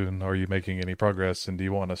 Galdoon, are you making any progress, and do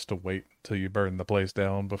you want us to wait till you burn the place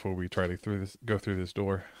down before we try to go through this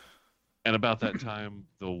door? And about that time,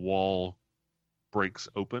 the wall breaks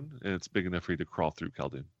open, and it's big enough for you to crawl through,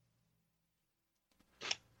 Galdoon.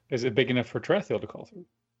 Is it big enough for Tarathiel to call through?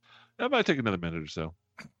 That might take another minute or so.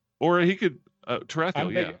 Or he could,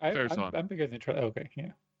 Tarathiel, Farazan. I'm bigger than Tarathiel. Okay,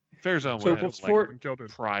 yeah. Farazan So would have before-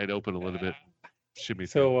 pried open a little bit. Shimmy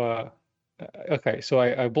through. So, okay, so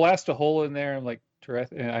I blast a hole in there. I'm like,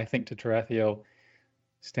 and I think to Tarathiel,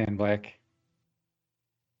 stand back.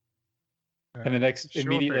 And the next, sure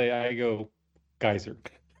immediately thing. I go, geyser.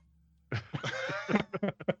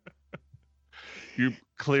 You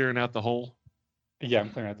clearing out the hole? Yeah, I'm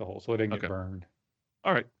clearing out the hole so it didn't Okay. get burned.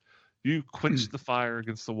 All right. You quench the fire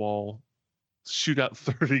against the wall, shoot out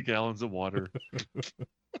 30 gallons of water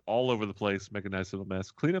all over the place, make a nice little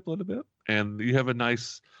mess, clean up a little bit, and you have a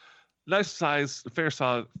nice size,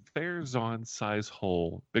 Farazan size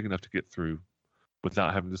hole, big enough to get through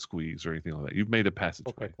without having to squeeze or anything like that. You've made a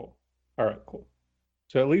passageway. Okay, cool. All right, cool.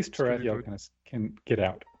 So at least That's Tarathiel good. can get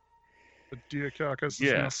out. The deer carcass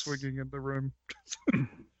is now Yes. swinging in the room.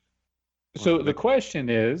 So Well, the question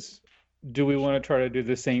is, do we want to try to do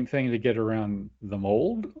the same thing to get around the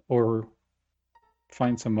mold, or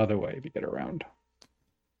find some other way to get around?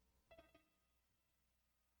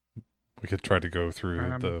 We could try to go through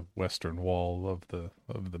Um, the western wall of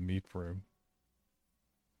the meat room.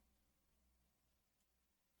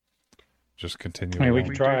 Just continue. I mean, we along.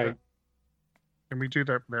 can try. Can we do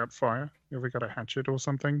that without fire? Have we got a hatchet or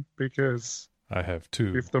something? Because I have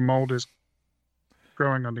 2. if the mold is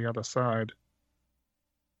growing on the other side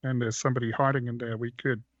and there's somebody hiding in there, we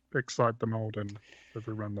could excite the mold and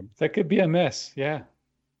overrun them. That could be a mess. Yeah.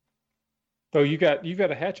 Oh, you got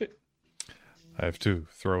a hatchet? I have 2.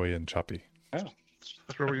 Throwy and choppy.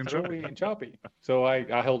 Throw in Throwy and choppy. So I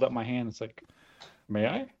held up my hand. It's like, may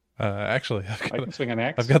I? Actually, I can swing an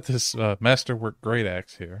axe. I've got this masterwork great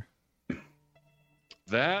axe here.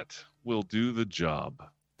 That will do the job.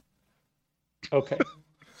 Okay.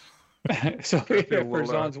 So feel well,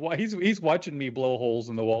 Farazan's he's watching me blow holes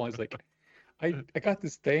in the wall. He's like, I got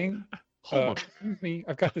this thing. Hold on. Excuse me,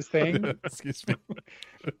 I've got this thing. Excuse me.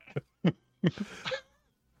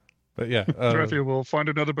 But yeah, Tarathiel will find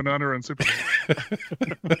another banana and super.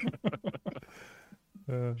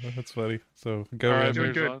 that's funny. So go All right, in.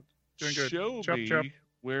 doing good. Farazan, Doing good. Show Chop, me chop.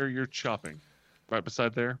 where you're chopping. Right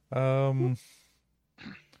beside there.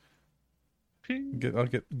 Ping. I'll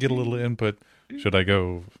get a little input. Should I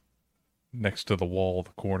go next to the wall,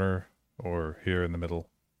 the corner, or here in the middle?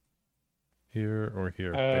 Here or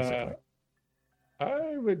here, basically.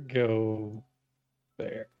 I would go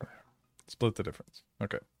there. Split the difference.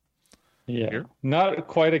 Okay. Yeah. Here? Not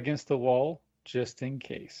quite against the wall, just in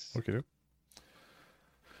case. Okay.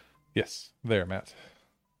 Yes, there, Matt.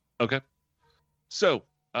 Okay. So,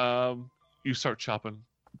 you start chopping.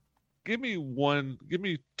 Give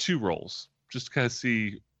me 2 rolls. Just to kind of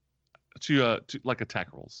see two like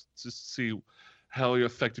attack rolls. Just to see how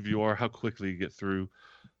effective you are, how quickly you get through.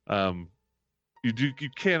 You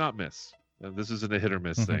cannot miss. This isn't a hit or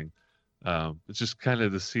miss thing. It's just kind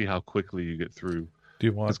of to see how quickly you get through. Do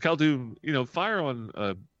you want? Because Khaldun, fire on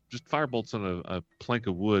just firebolts on a plank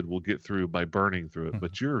of wood will get through by burning through it,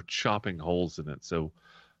 but you're chopping holes in it. So,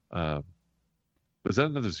 is that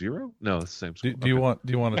another 0? No, that's the same score. Do you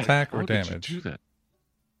want attack or damage? Did you do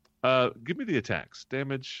that? Give me the attacks.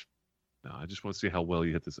 Damage. No, I just want to see how well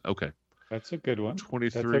you hit this. Okay. That's a good one.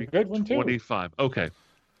 23. That's a good one too. 25. Okay.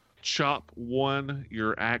 Chop 1.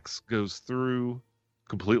 Your axe goes through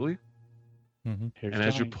completely. Mm-hmm. And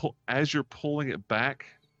as you're pulling it back,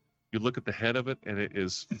 you look at the head of it, and it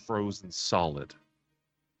is frozen solid.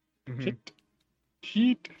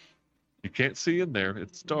 Heat. You can't see in there;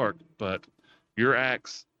 it's dark. But your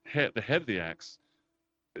axe, the head of the axe,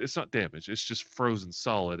 it's not damaged. It's just frozen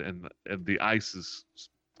solid, and the ice is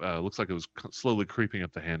looks like it was slowly creeping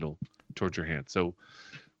up the handle towards your hand. So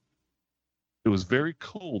it was very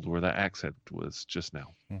cold where that axe head was just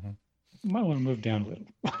now. Mm-hmm. Might want to move down a little.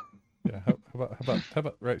 Yeah. How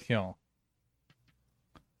about right here?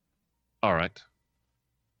 All right.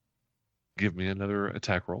 Give me another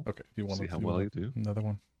attack roll. Okay. You want see to how well you do? Another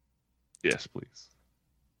one. Yes, please.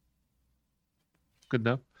 Good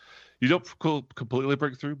enough. You don't completely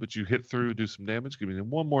break through, but you hit through, do some damage. Give me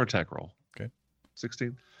one more attack roll. Okay.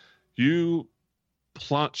 16. You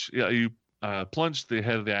plunge. Yeah, you plunge the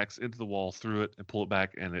head of the axe into the wall, through it, and pull it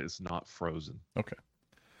back, and it is not frozen. Okay.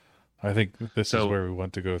 I think this is where we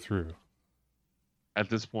want to go through. At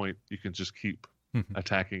this point, you can just keep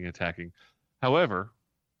attacking. However,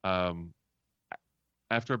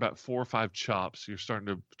 after about 4 or 5 chops, you're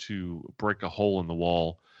starting to break a hole in the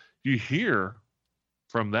wall. You hear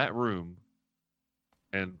from that room,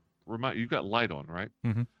 and you've got light on, right?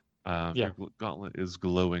 Mm-hmm. Yeah. Your gauntlet is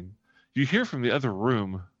glowing. You hear from the other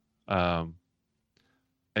room a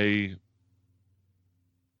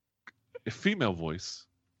female voice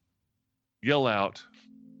yell out,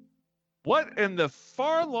 "What in the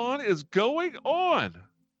far lawn is going on?"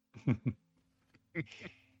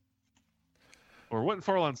 Or what in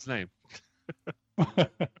Farlon's name?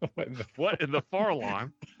 What in the far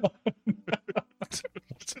lawn?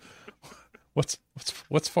 What's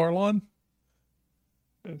Farlon?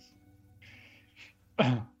 Yes.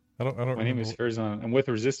 I don't. My name is Farzan. I'm with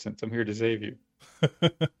Resistance. I'm here to save you.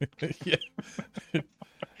 Yeah.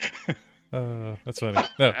 That's funny.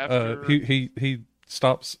 No, he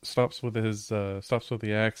stops with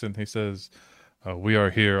the axe, and he says, "We are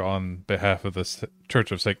here on behalf of the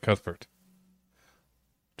Church of St. Cuthbert,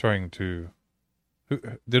 trying to."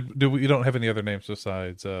 We don't have any other names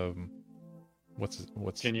besides what's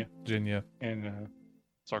Jinya and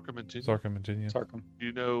Sarkum and Jinya. Sarkum.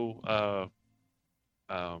 You know,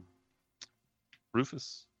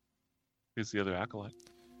 Rufus. He's the other acolyte.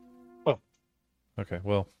 Oh, okay.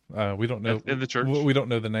 Well, we don't know in the church. We don't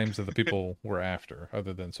know the names of the people we're after,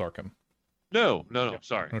 other than Sarkum. No. Yeah.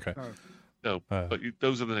 Sorry. Okay. No, but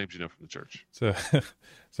those are the names you know from the church.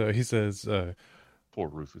 So he says, "Poor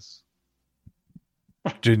Rufus."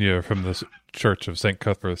 Jinya from the Church of St.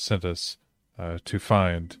 Cuthbert sent us to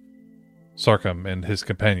find Sarkum and his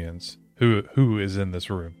companions. Who is in this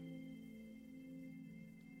room?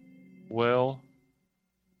 Well,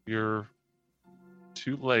 you're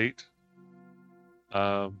too late.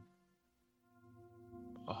 Oh,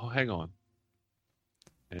 hang on.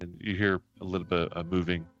 And you hear a little bit of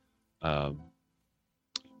moving,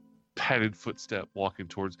 padded footstep walking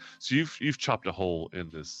towards. So you've chopped a hole in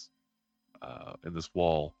this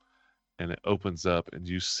wall, and it opens up, and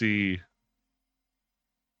you see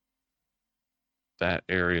that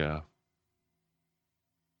area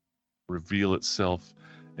reveal itself,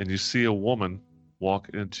 and you see a woman walk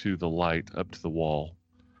into the light up to the wall,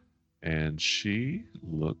 and she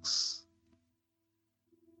looks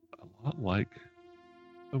a lot like,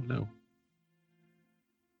 oh no.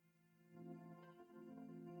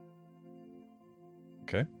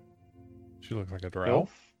 Okay. She looks like a drow.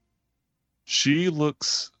 Elf? She's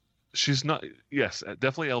not, yes,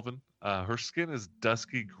 definitely elven. Her skin is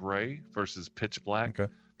dusky gray versus pitch black,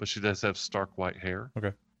 okay, but she does have stark white hair.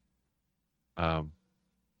 Okay. Currently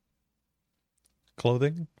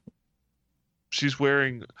Clothing? she's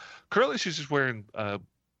just wearing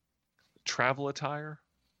travel attire.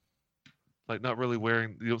 Like not really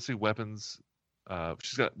wearing, you don't see weapons.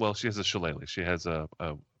 She has a shillelagh. She has a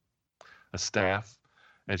staff,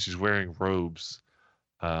 and she's wearing robes.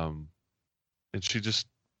 And she just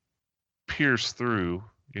peers through,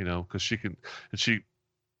 because she can, and she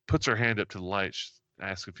puts her hand up to the light. She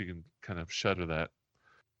asks if you can kind of shutter that.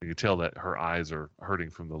 You can tell that her eyes are hurting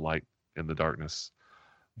from the light in the darkness.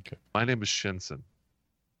 Okay. My name is Shinsen.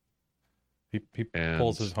 He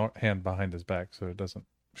pulls his hand behind his back so it doesn't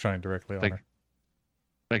shine directly on her.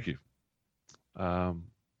 Thank you. I'm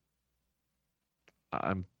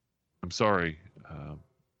sorry,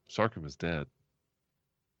 Sarkum is dead.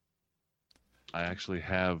 I actually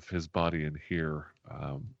have his body in here.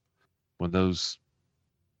 When those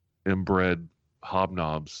inbred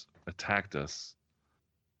hobnobs attacked us,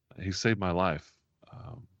 he saved my life.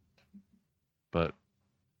 But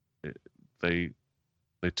they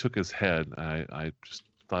took his head. I just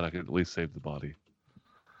thought I could at least save the body.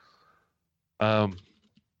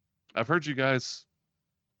 I've heard you guys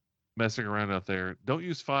messing around out there. Don't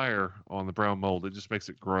use fire on the brown mold. It just makes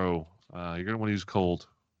it grow. You're going to want to use cold.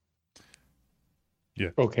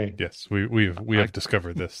 Yeah. Okay. Yes, we have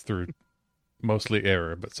discovered this through mostly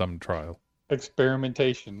error, but some trial.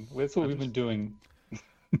 Experimentation. That's what we've been doing.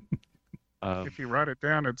 If you write it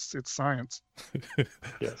down, it's science.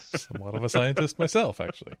 Yes. Somewhat of a scientist myself,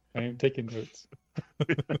 actually. I am taking notes.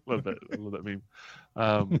 Love that meme.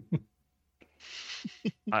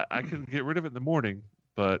 I can get rid of it in the morning,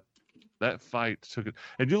 but that fight took it.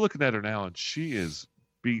 And you're looking at her now, and she is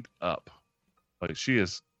beat up. Like, she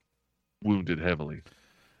is wounded heavily.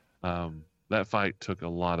 That fight took a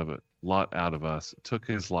lot out of us. It took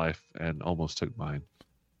his life and almost took mine.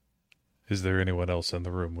 Is there anyone else in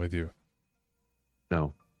the room with you?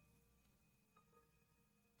 No.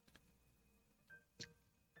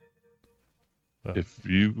 Well, If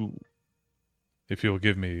you'll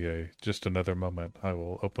give me just another moment, I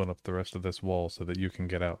will open up the rest of this wall so that you can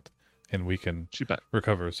get out, and we can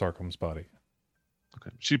recover Sarkum's body.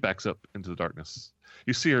 Okay. She backs up into the darkness.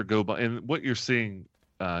 You see her go by, and what you're seeing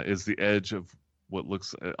is the edge of what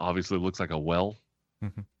obviously looks like a well.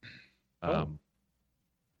 Mm-hmm.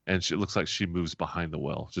 And it looks like she moves behind the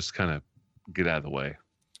well, just kind of get out of the way,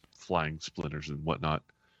 flying splinters and whatnot.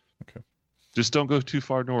 Okay. Just don't go too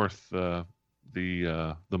far north. The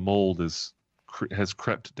mold has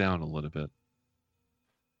crept down a little bit.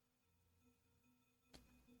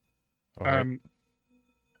 All right.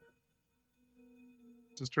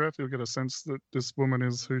 Does Tarathiel get a sense that this woman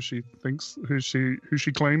is who she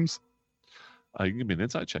claims? You can give me an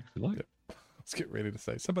insight check if you like. Let's get ready to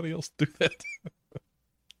say somebody else do that.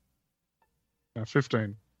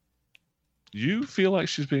 15. You feel like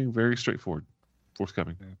she's being very straightforward,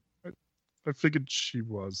 forthcoming. Yeah. I figured she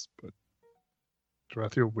was, but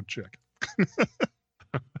Tarathiel would check.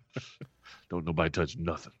 Don't nobody touch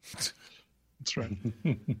nothing. That's right.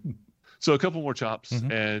 So a couple more chops,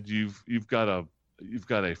 Mm-hmm. and you've got a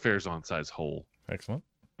Farazan size hole. Excellent.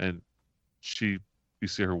 And you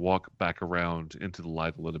see her walk back around into the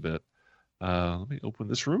light a little bit. Let me open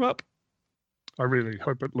this room up. I really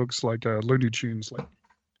hope it looks like Looney Tunes. Like,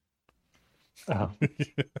 Oh.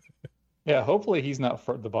 Yeah, hopefully he's not.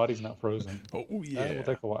 The body's not frozen. Oh yeah, That will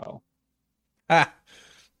take a while.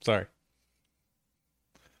 Sorry.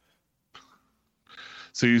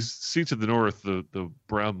 So you see to the north, the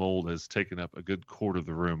brown mold has taken up a good quarter of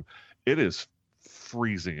the room. It is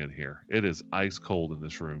freezing in here. It is ice cold in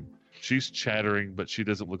this room. She's chattering, but she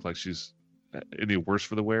doesn't look like she's any worse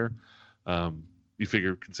for the wear. You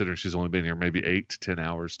figure, considering she's only been here maybe 8 to 10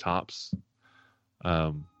 hours tops.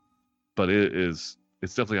 But it's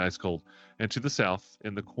definitely ice cold. And to the south,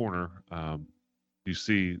 in the corner, you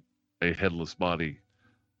see a headless body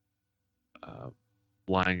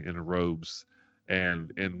lying in robes,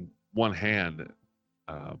 and in one hand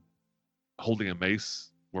holding a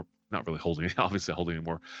mace, or not really holding it, obviously holding it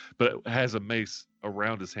more, but it has a mace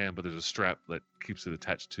around his hand, but there's a strap that keeps it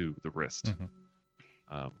attached to the wrist.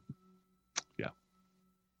 Mm-hmm. Yeah.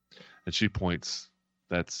 And she points,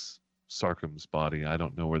 that's Sarkum's body. I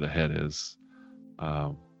don't know where the head is.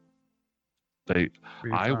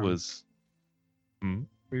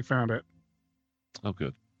 we found it. Oh,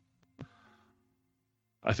 good.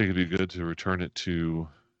 I think it'd be good to return it to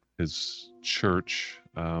his church.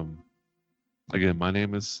 Again, my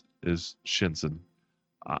name is Shinsen.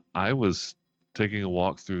 I was taking a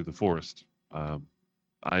walk through the forest. I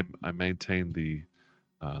maintain the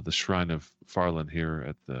shrine of Farland here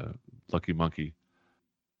at the Lucky Monkey,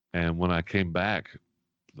 and when I came back,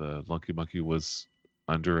 the Lucky Monkey was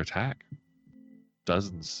under attack.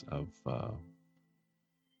 Dozens of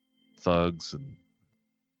thugs and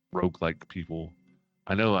roguelike people.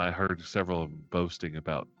 I know I heard several of them boasting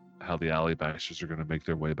about how the alley bashers are going to make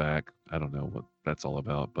their way back. I don't know what that's all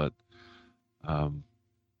about, but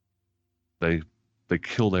they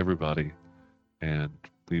killed everybody, and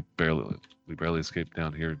we barely escaped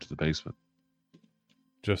down here into the basement.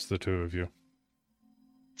 Just the two of you.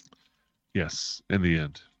 Yes, in the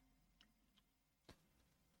end.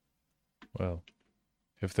 Well,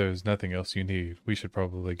 if there's nothing else you need, we should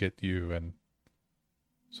probably get you and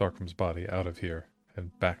Sarkum's body out of here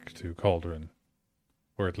and back to Cauldron,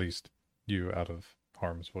 or at least you out of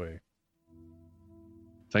harm's way.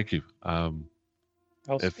 Thank you. I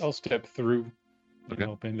I'll step through. Okay.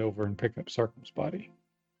 I'll bend over and pick up Sarkum's body.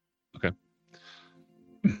 Okay.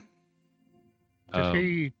 Did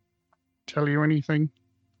he tell you anything?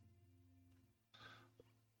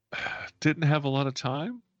 Didn't have a lot of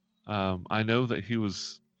time. I know that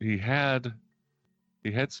he had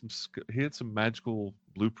some magical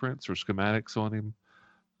blueprints or schematics on him,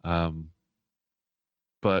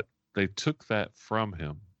 but they took that from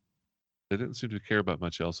him. They didn't seem to care about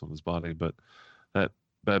much else on his body, but that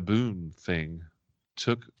baboon thing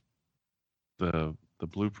took the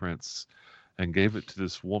blueprints and gave it to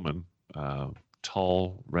this woman,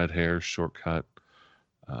 tall, red hair, short cut,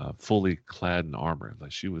 fully clad in armor.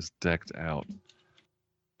 Like she was decked out,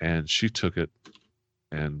 and she took it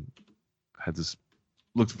and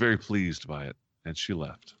looked very pleased by it, and she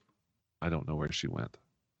left. I don't know where she went.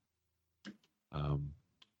 And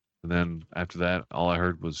then after that, all I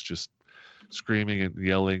heard was just screaming and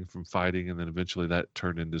yelling from fighting, and then eventually that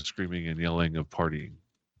turned into screaming and yelling of partying.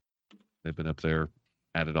 They've been up there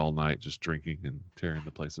at it all night, just drinking and tearing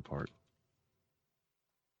the place apart.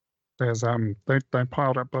 There's they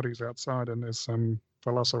piled up bodies outside, and there's some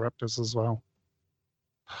velociraptors as well.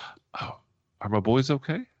 Oh, are my boys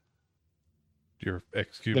okay? Your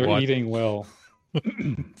execute. They're eating well.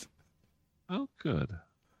 Oh, good.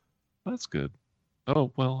 That's good.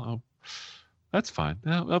 Oh well, that's fine.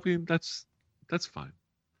 I mean, that's fine.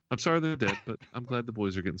 I'm sorry they're dead, but I'm glad the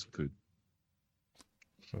boys are getting some food.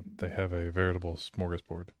 They have a veritable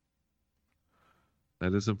smorgasbord.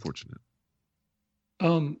 That is unfortunate.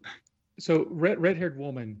 So red-haired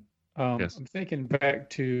woman. Yes. I'm thinking back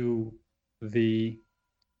to the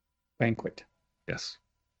banquet. Yes.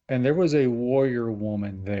 And there was a warrior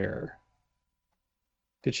woman there.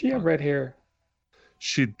 Did she have red hair?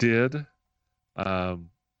 She did.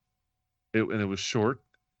 It was short,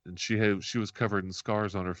 and she was covered in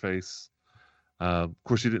scars on her face. Of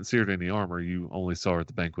course, you didn't see her in any armor. You only saw her at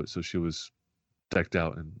the banquet, so she was decked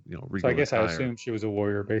out in So I guess attire. I assumed she was a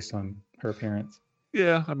warrior based on her appearance.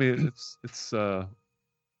 Yeah, I mean it's not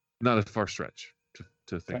a far stretch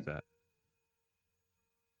to think that.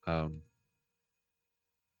 And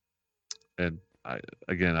I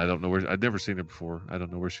don't know where. I'd never seen her before. I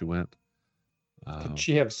don't know where she went. Did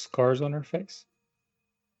she have scars on her face?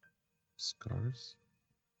 Scars?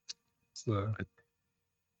 I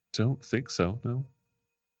don't think so. No.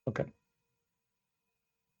 Okay.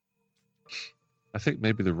 I think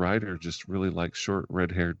maybe the writer just really likes short,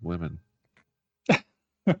 red-haired women.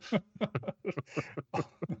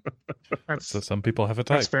 So some people have a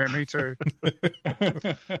type. That's fair. Me too.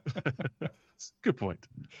 Good point.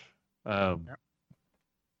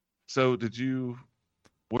 So,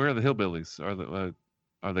 where are the hillbillies?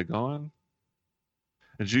 Are they gone?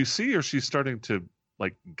 And do you see her? She's starting to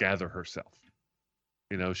gather herself.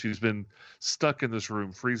 She's been stuck in this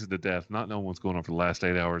room, freezing to death, not knowing what's going on for the last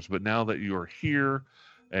 8 hours. But now that you are here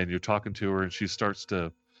and you're talking to her, and she starts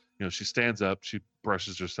to, she stands up, she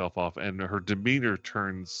brushes herself off, and her demeanor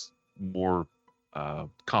turns more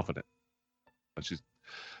confident. She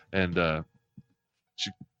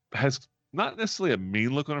has not necessarily a mean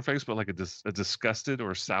look on her face, but like a disgusted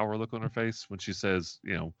or sour look on her face when she says,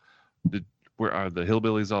 where are the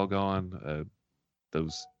hillbillies all gone?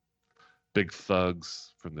 Those big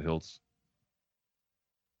thugs from the hills.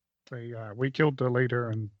 We killed the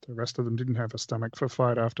leader, and the rest of them didn't have a stomach for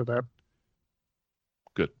fight after that.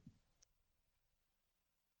 Good.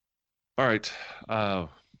 All right.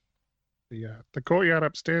 The courtyard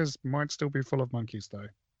upstairs might still be full of monkeys, though.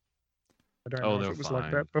 I don't know if it was fine.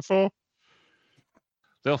 like that before.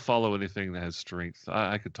 They'll follow anything that has strength.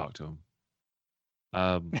 I could talk to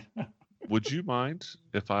them. Would you mind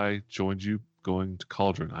if I joined you going to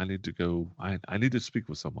Cauldron? I need to go. I need to speak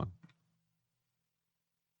with someone.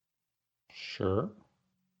 Sure.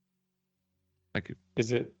 Thank you.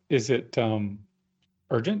 Is it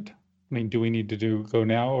urgent? I mean, do we need to go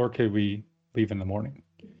now, or could we leave in the morning?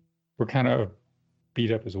 We're kind of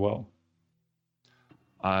beat up as well.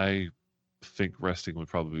 I think resting would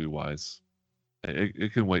probably be wise.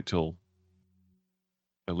 It can wait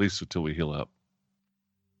at least until we heal up.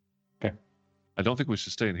 Okay. I don't think we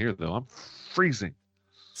should stay in here, though. I'm freezing.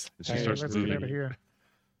 And she starts let's moving. get out of here.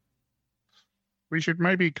 We should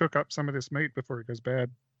maybe cook up some of this meat before it goes bad.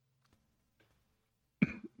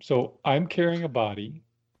 So I'm carrying a body.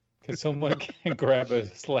 Can someone grab a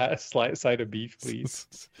slight side of beef,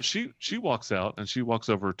 please? She walks out, and she walks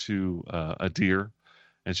over to a deer,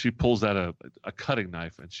 and she pulls out a cutting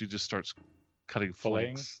knife, and she just starts cutting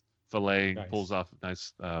flanks, filleting, Nice. pulls off a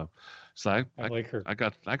nice. So I like her. I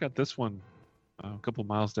got this one a couple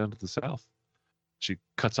miles down to the south. She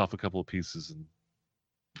cuts off a couple of pieces,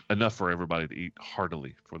 and enough for everybody to eat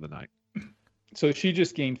heartily for the night. So she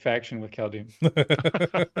just gained faction with Khaldun.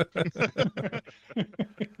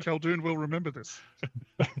 Khaldun will remember this.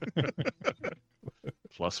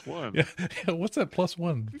 +1. Yeah, what's that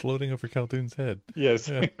 +1 floating over Khaldun's head? Yes.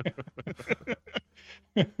 Yeah.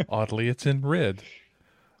 Oddly, it's in red.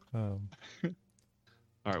 All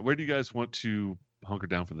right, where do you guys want to hunker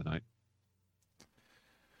down for the night?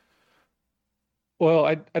 Well,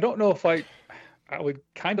 I don't know if I would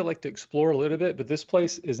kind of like to explore a little bit, but this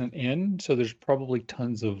place is an inn, so there's probably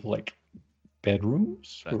tons of like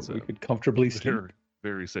bedrooms That's where we could comfortably sleep. Very,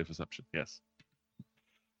 very safe assumption. Yes.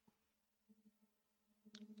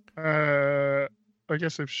 I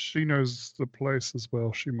guess if she knows the place as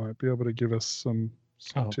well, she might be able to give us some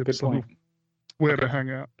tips on where to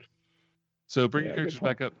hang out. So bring your characters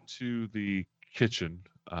back up to the kitchen,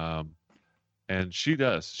 and she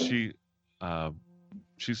does.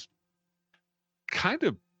 She's kind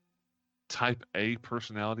of type A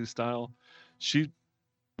personality style.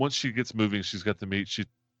 Once she gets moving, she's got the meat. She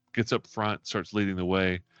gets up front, starts leading the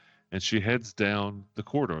way, and she heads down the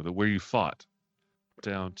corridor, where you fought,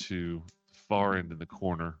 down to the far end in the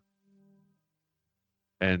corner.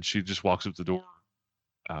 And she just walks up the door,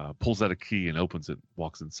 pulls out a key and opens it,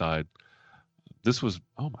 walks inside. This was,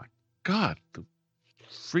 oh my God, the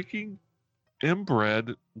freaking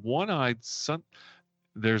inbred, one-eyed son.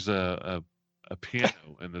 There's a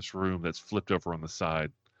piano in this room that's flipped over on the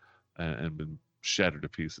side and been shattered to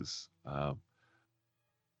pieces. I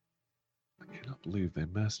cannot believe they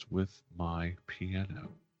messed with my piano.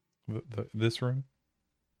 This room?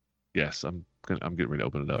 Yes, I'm getting ready to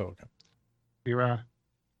open it up. Oh, okay.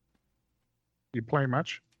 You play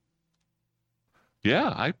much? Yeah,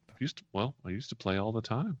 I used to play all the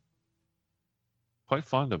time. Quite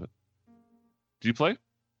fond of it. Do you play?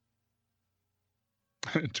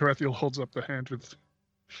 Tarathiel holds up the hand with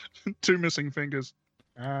 2 missing fingers.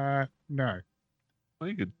 No. Well,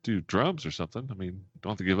 you could do drums or something. I mean,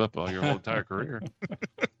 don't have to give up all your whole entire career.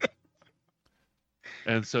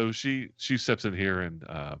 And so she steps in here and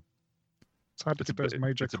it's hard to get those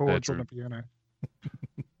major chords on the piano.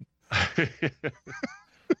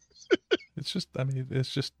 It's just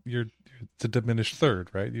it's a diminished third,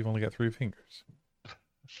 right? You've only got 3 fingers.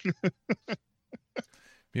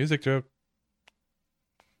 Music joke.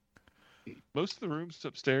 Most of the rooms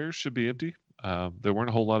upstairs should be empty. There weren't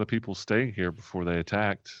a whole lot of people staying here before they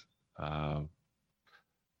attacked. Down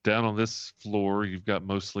on this floor, you've got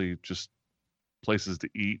mostly just places to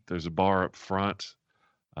eat. There's a bar up front.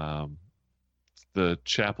 The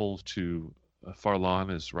chapel to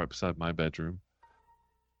Farlan is right beside my bedroom.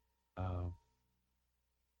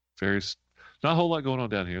 Not a whole lot going on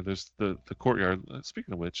down here. There's the courtyard.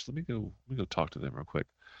 Speaking of which, let me go talk to them real quick.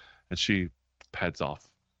 And she pads off.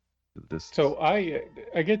 So I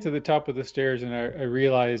get to the top of the stairs and I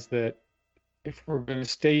realize that if we're going to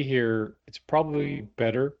stay here, it's probably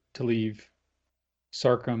better to leave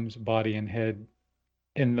Sarkham's body and head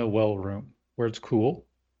in the well room where it's cool.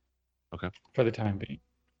 Okay. For the time being.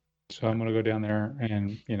 So I'm going to go down there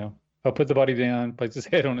and, I'll put the body down, place his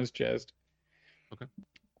head on his chest. Okay.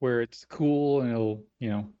 Where it's cool and it'll,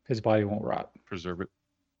 his body won't rot. Preserve it.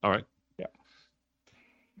 All right. Yeah.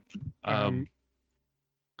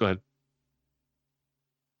 Go ahead.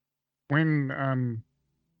 When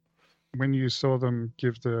you saw them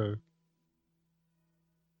give the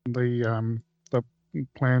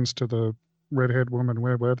plans to the redhead woman,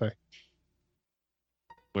 where were they?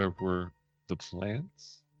 Where were the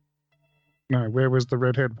plans? No, where was the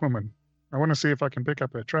redhead woman? I want to see if I can pick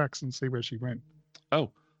up her tracks and see where she went. Oh,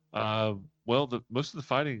 well, most of the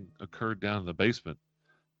fighting occurred down in the basement.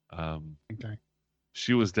 Okay.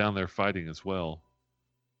 She was down there fighting as well.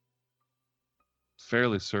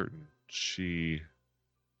 Fairly certain she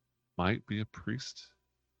might be a priest.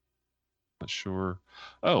 Not sure.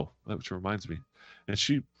 Oh, that reminds me. And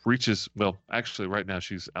she reaches, well, actually right now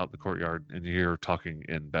she's out in the courtyard and you hear her talking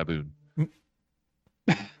in baboon.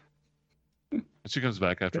 And she comes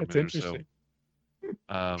back after a minute or so.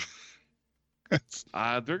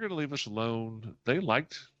 They're going to leave us alone. They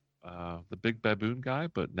liked the big baboon guy,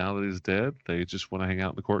 but now that he's dead, they just want to hang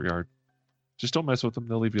out in the courtyard. Just don't mess with them.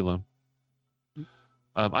 They'll leave you alone.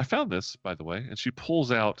 I found this, by the way, and she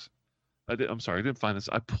pulls out. I'm sorry, I didn't find this.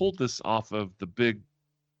 I pulled this off of the big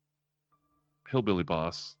hillbilly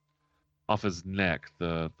boss, off his neck.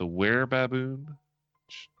 The were baboon,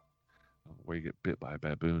 where you get bit by a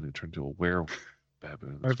baboon and turn into a were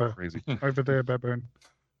baboon. That's crazy. Over there, baboon.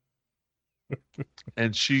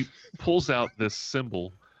 And she pulls out this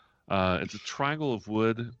symbol. It's a triangle of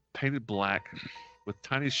wood painted black with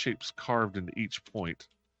tiny shapes carved into each point.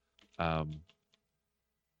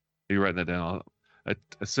 Are you writing that down?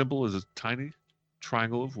 A symbol is a tiny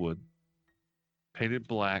triangle of wood, painted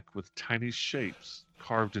black with tiny shapes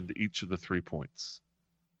carved into each of the 3 points.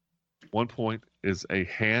 1 point is a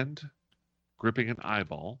hand gripping an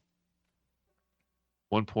eyeball.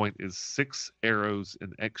 1 point is 6 arrows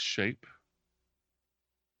in X shape.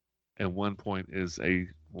 And 1 point is a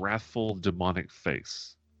wrathful demonic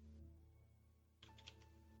face.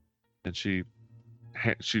 And she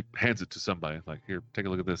hands it to somebody. Like, here, take a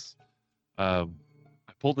look at this. I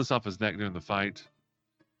pulled this off his neck during the fight.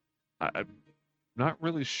 I'm not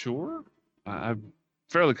really sure. I'm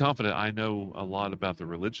fairly confident I know a lot about the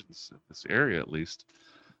religions in this area, at least.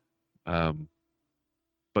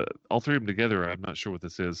 But all 3 of them together, I'm not sure what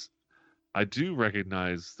this is. I do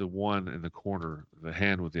recognize the one in the corner, the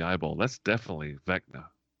hand with the eyeball. That's definitely Vecna.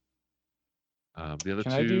 The other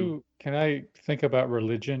two. Can I think about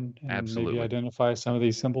religion and Absolutely. maybe identify some of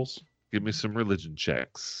these symbols? Give me some religion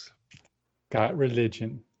checks. Got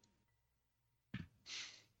religion.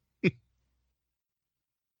 It's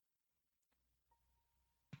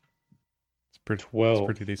pretty 12, it's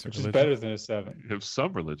pretty decent which religion. is better than a 7. You have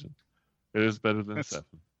some religion. It is better than a 7.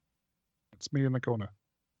 It's me in the corner.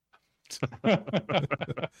 I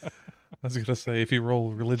was gonna say, if you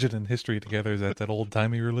roll religion and history together, is that old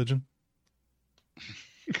timey religion?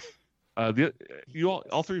 All 3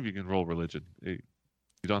 of you can roll religion. You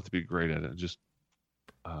don't have to be great at it. Just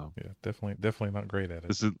yeah, definitely not great at it.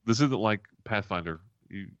 this isn't like Pathfinder.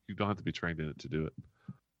 You don't have to be trained in it to do it.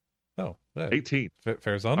 Oh, yeah. 18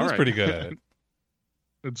 Farazan's right. pretty good at it.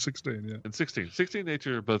 And 16, yeah. and 16. 16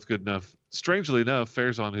 nature are both good enough. Strangely enough,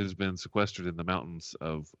 Farazan, who's been sequestered in the mountains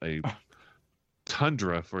of a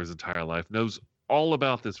tundra for his entire life, knows all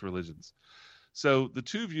about this religions. So the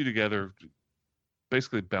 2 of you together,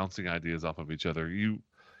 basically bouncing ideas off of each other. You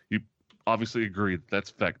obviously agree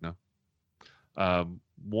that's Vecna.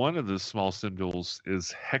 One of the small symbols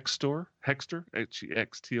is Hextor, Hextor,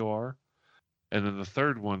 and then the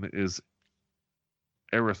third one is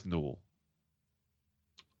Erethnul.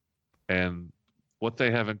 And what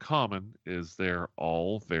they have in common is they're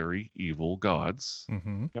all very evil gods.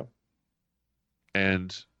 Mm-hmm. Yep.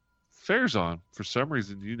 And Farazan, for some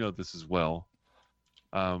reason, you know this as well.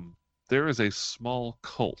 There is a small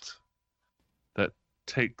cult that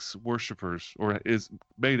takes worshippers, or is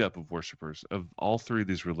made up of worshippers of all 3 of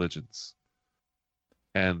these religions.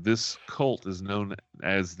 And this cult is known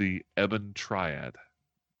as the Ebon Triad.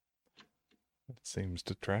 That seems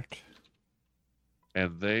to track.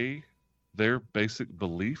 And their basic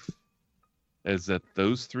belief is that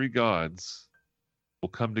those 3 gods will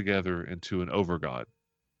come together into an overgod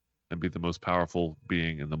and be the most powerful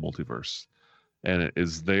being in the multiverse. And it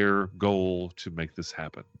is their goal to make this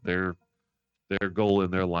happen. Their goal in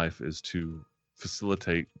their life is to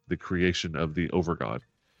facilitate the creation of the overgod.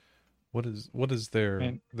 What is their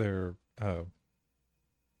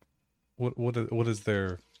what is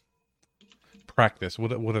their practice?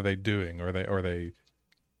 What are they doing? Are they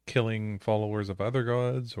killing followers of other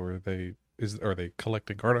gods, or are they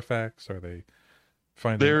collecting artifacts? Are they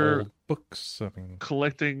finding old books? I mean,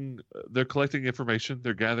 they're collecting information.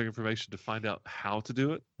 They're gathering information to find out how to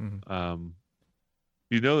do it. Mm-hmm.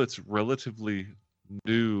 It's relatively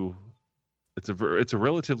new. It's a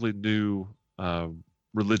relatively new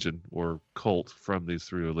religion or cult from these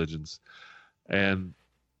 3 religions, and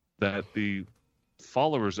that the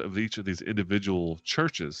followers of each of these individual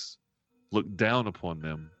churches look down upon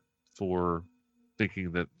them for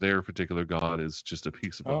thinking that their particular god is just a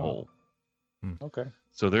piece of a whole. Okay.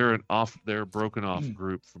 So they're a broken off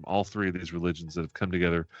group from all 3 of these religions that have come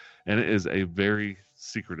together, and it is a very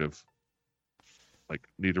secretive. Like,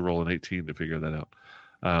 need to roll an 18 to figure that out.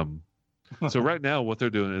 So right now, what they're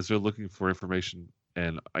doing is they're looking for information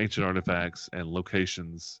and ancient artifacts and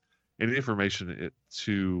locations, and information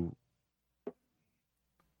to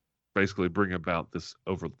basically bring about this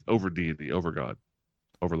over deity, overgod,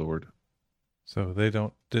 overlord. So they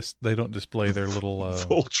don't display their little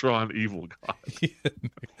Voltron evil god.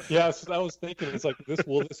 Yeah, so I was thinking, it's like,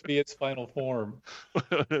 will this be its final form?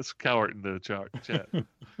 That's Cowart in the chat.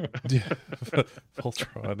 Yeah,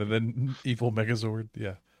 Voltron, and then evil Megazord.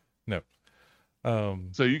 Yeah, no.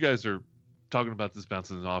 So you guys are talking about this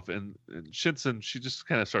bouncing off, and Shinsen, she just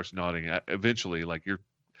kind of starts nodding. Eventually, like you're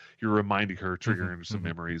reminding her, triggering some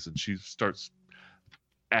memories, and she starts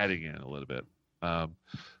adding in a little bit.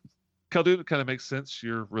 Khaldun, it kind of makes sense.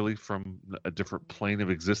 You're really from a different plane of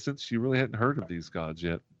existence. You really hadn't heard of these gods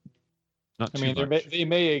yet. Not too much. They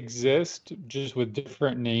may exist just with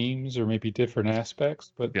different names or maybe different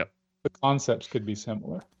aspects, but the concepts could be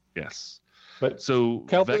similar. Yes. But so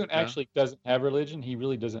Khaldun actually doesn't have religion. He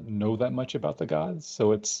really doesn't know that much about the gods,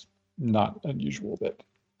 so it's not unusual that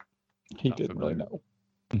he Not didn't really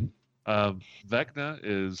familiar. know. Vecna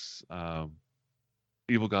is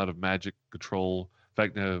evil god of magic control.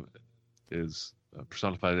 Vecna is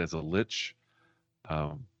personified as a lich.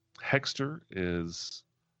 Hexter is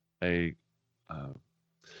a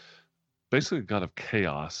basically a god of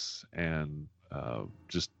chaos and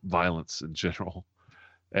just violence in general.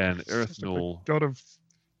 And Erethnul, God of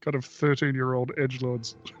 13-year-old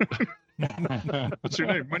edgelords. What's your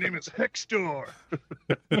name? My name is Hextor.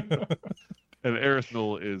 and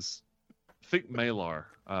Erethnul is think Malar,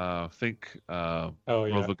 think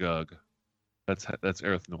Rovagug. That's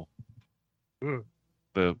Erethnul. Ugh.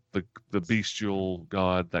 The bestial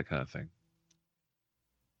god, that kind of thing.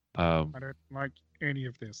 I don't like any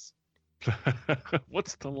of this.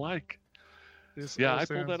 What's the like? This Yeah, all I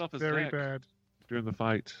pulled that sounds off as very deck bad. during the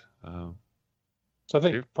fight. So I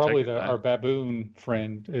think Here, probably take it back. our baboon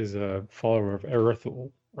friend is a follower of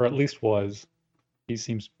Erithul, or at least was. He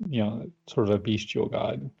seems, sort of a bestial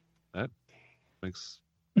god. That makes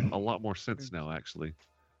a lot more sense now, actually.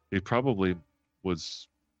 He probably was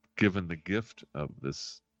given the gift of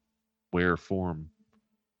this were form.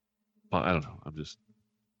 I don't know. I'm just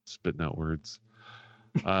spitting out words.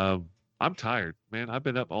 I'm tired, man. I've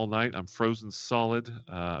been up all night. I'm frozen solid.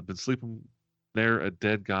 I've been sleeping near a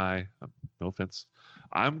dead guy. No offense.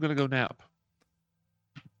 I'm going to go nap.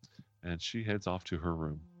 And she heads off to her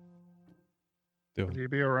room. Will you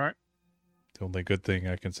be all right? The only good thing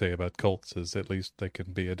I can say about cults is at least they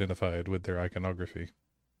can be identified with their iconography.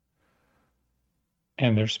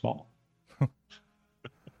 And they're small.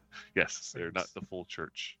 Yes, they're not the full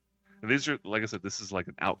church. And these are, like I said, this is like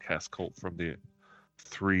an outcast cult from the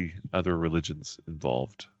 3 other religions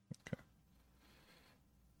involved. Okay.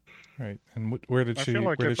 All right. And where did she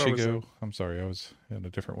go? I'm sorry, I was in a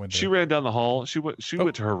different window. She ran down the hall. She went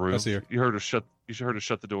to her room. I see her. You heard her shut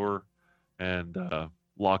the door and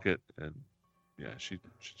lock it, and yeah, she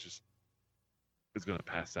just is going to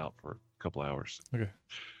pass out for a couple hours. Okay.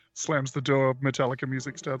 Slams the door. Metallica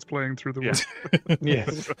music starts playing through the room.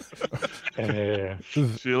 Yes.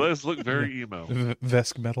 She does look very emo.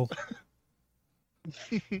 Vesk metal.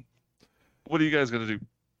 What are you guys going to do?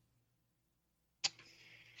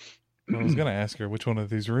 Well, I was going to ask her which one of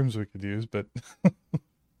these rooms we could use, but I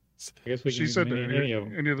guess we can She use said any of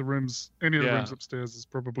them. any of the rooms upstairs is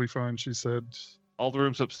probably fine. She said All the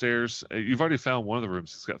rooms upstairs. You've already found one of the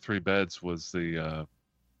rooms. It's got 3 beds. Was the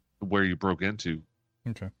where you broke into?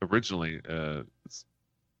 Okay. Originally, it's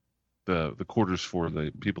the quarters for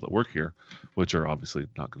the people that work here, which are obviously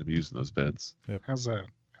not going to be using those beds. Yep. has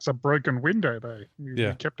a broken window though.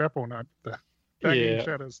 You kept up all night. The banging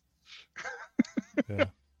shutters. Yeah.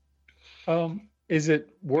 Is it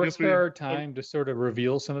worth our time to sort of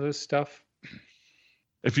reveal some of this stuff?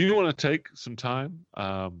 If you want to take some time,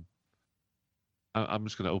 I'm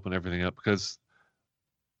just going to open everything up because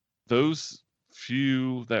those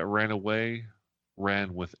few that ran away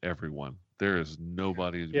ran with everyone. There is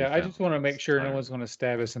nobody. Yeah, I just want to make sure no one's going to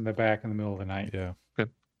stab us in the back in the middle of the night. Yeah. Okay.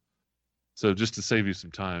 So just to save you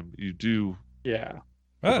some time, you do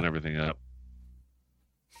open everything up.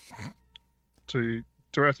 So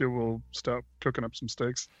Dorothea will start cooking up some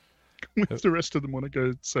steaks. If the rest of them want to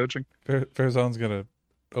go searching. Farazan's going to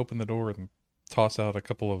open the door and toss out a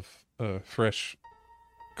couple of fresh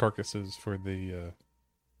carcasses for the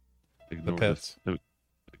pets.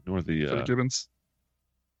 Ignore the gibbons.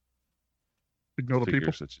 Ignore the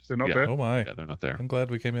people. They're not there. Oh my! Yeah, they're not there. I'm glad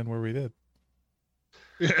we came in where we did.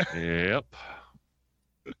 Yep.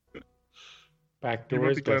 Back You door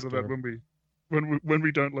might is be glad best of that door. when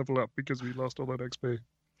we don't level up because we lost all that XP.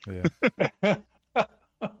 Yeah.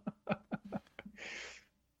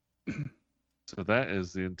 So that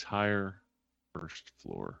is the entire first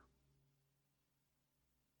floor.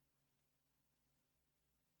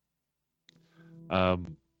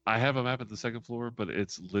 I have a map at the second floor, but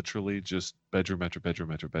it's literally just bedroom after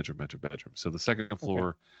bedroom after bedroom after bedroom. So the second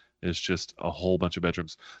floor is just a whole bunch of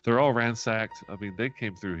bedrooms. They're all ransacked. I mean, they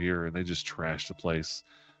came through here and they just trashed the place.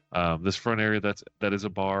 This front area, that is a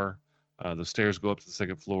bar. The stairs go up to the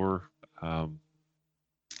second floor.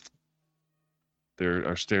 There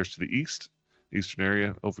are stairs to the eastern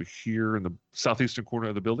area over here in the southeastern corner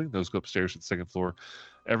of the building. Those go upstairs to the second floor.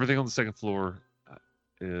 Everything on the second floor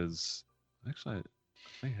is actually, I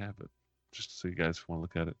may have it just so you guys want to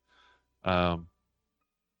look at it.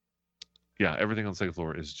 Yeah, everything on the second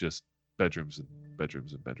floor is just bedrooms and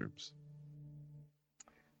bedrooms and bedrooms.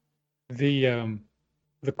 The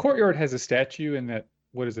courtyard has a statue in that.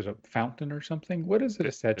 What is it? A fountain or something? What is it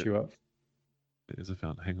a statue of? It is a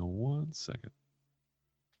fountain. Hang on 1 second.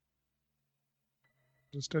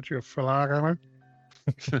 The statue of Falagala.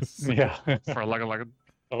 Yeah. For like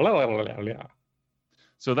Yeah.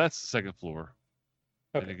 So that's the second floor.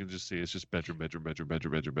 Okay. And you can just see it's just bedroom.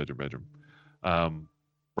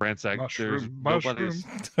 Ransacked. There's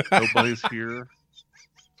nobody's here.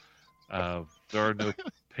 There are no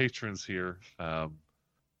patrons here.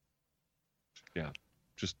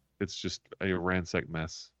 It's just a ransacked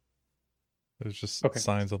mess. There's just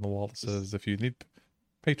signs on the wall that says, if you need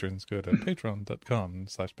patrons, go to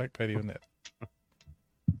patreon.com/backpationet.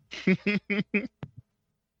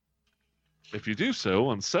 If you do so,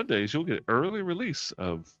 on Sundays, you'll get early release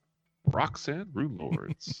of Roxanne Rune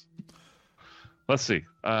Lords. Let's see.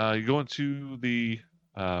 You go into the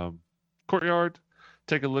courtyard,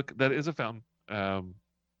 take a look. That is a fountain. And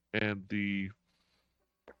the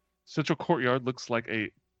central courtyard looks like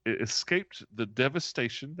it escaped the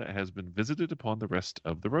devastation that has been visited upon the rest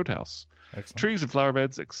of the roadhouse. Excellent. Trees and flower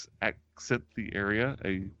beds accent the area.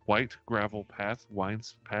 A white gravel path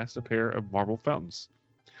winds past a pair of marble fountains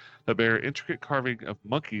that bear intricate carving of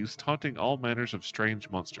monkeys taunting all manners of strange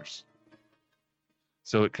monsters.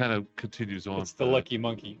 So it kind of continues on. It's the lucky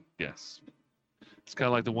monkey. Yes. It's kind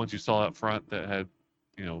of like the ones you saw out front that had,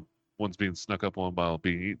 ones being snuck up on by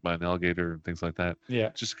being eaten by an alligator and things like that. Yeah.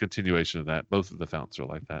 Just a continuation of that. Both of the fountains are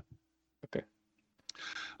like that. Okay.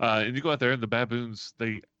 And you go out there and the baboons,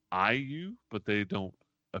 they eye you, but they don't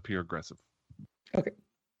appear aggressive. Okay.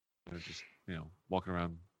 They're just, walking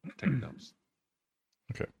around taking dumps.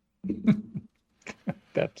 Okay.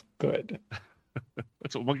 That's good.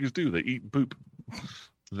 That's what monkeys do. They eat and poop.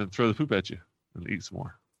 And then throw the poop at you and eat some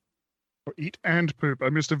more. Or eat and poop. I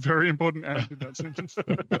missed a very important and in that sentence.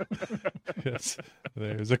 Yes.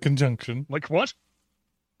 There's a conjunction. Like what?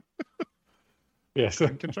 Yes.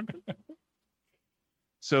 Conjunction?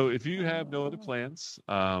 So if you have no other plans,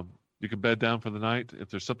 you can bed down for the night.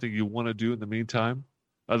 If there's something you want to do in the meantime,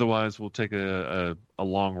 otherwise we'll take a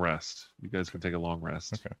long rest. You guys can take a long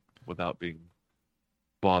rest without being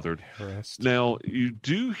bothered. Rest. Now, you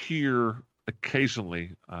do hear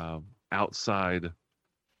occasionally outside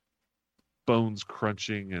bones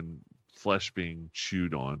crunching and flesh being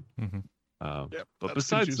chewed on. Mm-hmm. But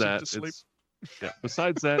besides that,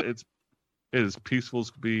 it is peaceful as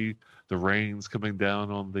could be. The rain's coming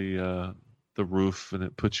down on the roof, and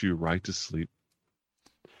it puts you right to sleep.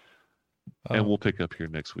 And we'll pick up here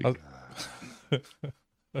next week. Okay.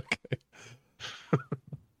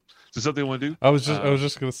 Is there something you want to do? I was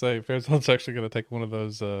just gonna say, Fairzone's actually gonna take one of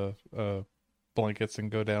those blankets and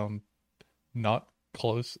go down, not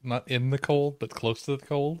in the cold, but close to the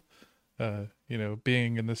cold.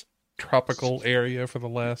 Being in this tropical area for the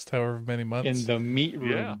last however many months. In the meat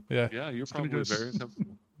room. Yeah. You're probably very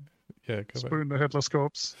comfortable. Yeah, spoon the headless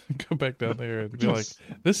corpse. Go back down there and be like,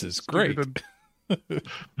 "This is great." The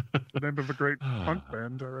name of a great punk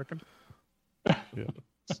band, I reckon. Yeah.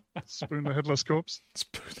 Spoon the headless corpse.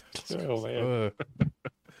 Oh, man.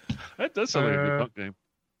 That does sound like a good punk name.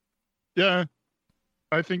 Yeah,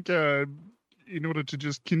 I think in order to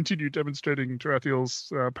just continue demonstrating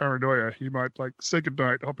Tarathiel's paranoia, he might say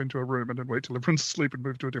goodnight, hop into a room, and then wait till everyone's asleep and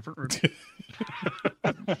move to a different room.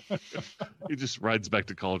 He just rides back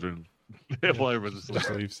to Cauldron while everyone's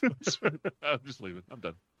asleep. I'm just leaving. I'm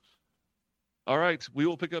done. All right, we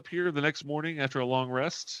will pick up here the next morning after a long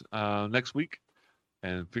rest next week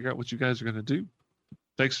and figure out what you guys are going to do.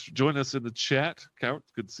 Thanks for joining us in the chat. Coward,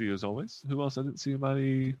 good to see you as always. Who else? I didn't see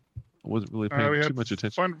anybody. I wasn't really paying too much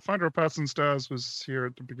attention. Finder of Paths and Stars was here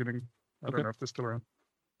at the beginning. I don't know if they're still around.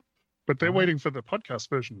 But they're waiting for the podcast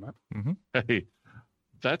version, Matt. Mm-hmm. Hey,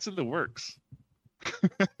 that's in the works.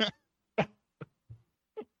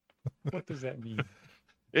 What does that mean?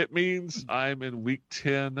 It means I'm in week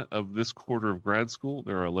 10 of this quarter of grad school.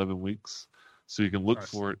 There are 11 weeks. So you can look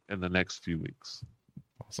for it in the next few weeks.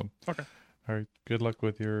 Awesome. Okay. All right. Good luck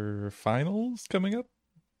with your finals coming up.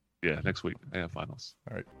 Yeah, next week. I have finals.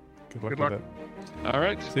 All right. Good luck Good with luck. that. All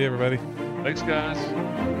right. See you, everybody. Thanks, guys.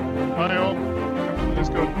 Bye, all. Let's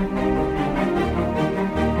go.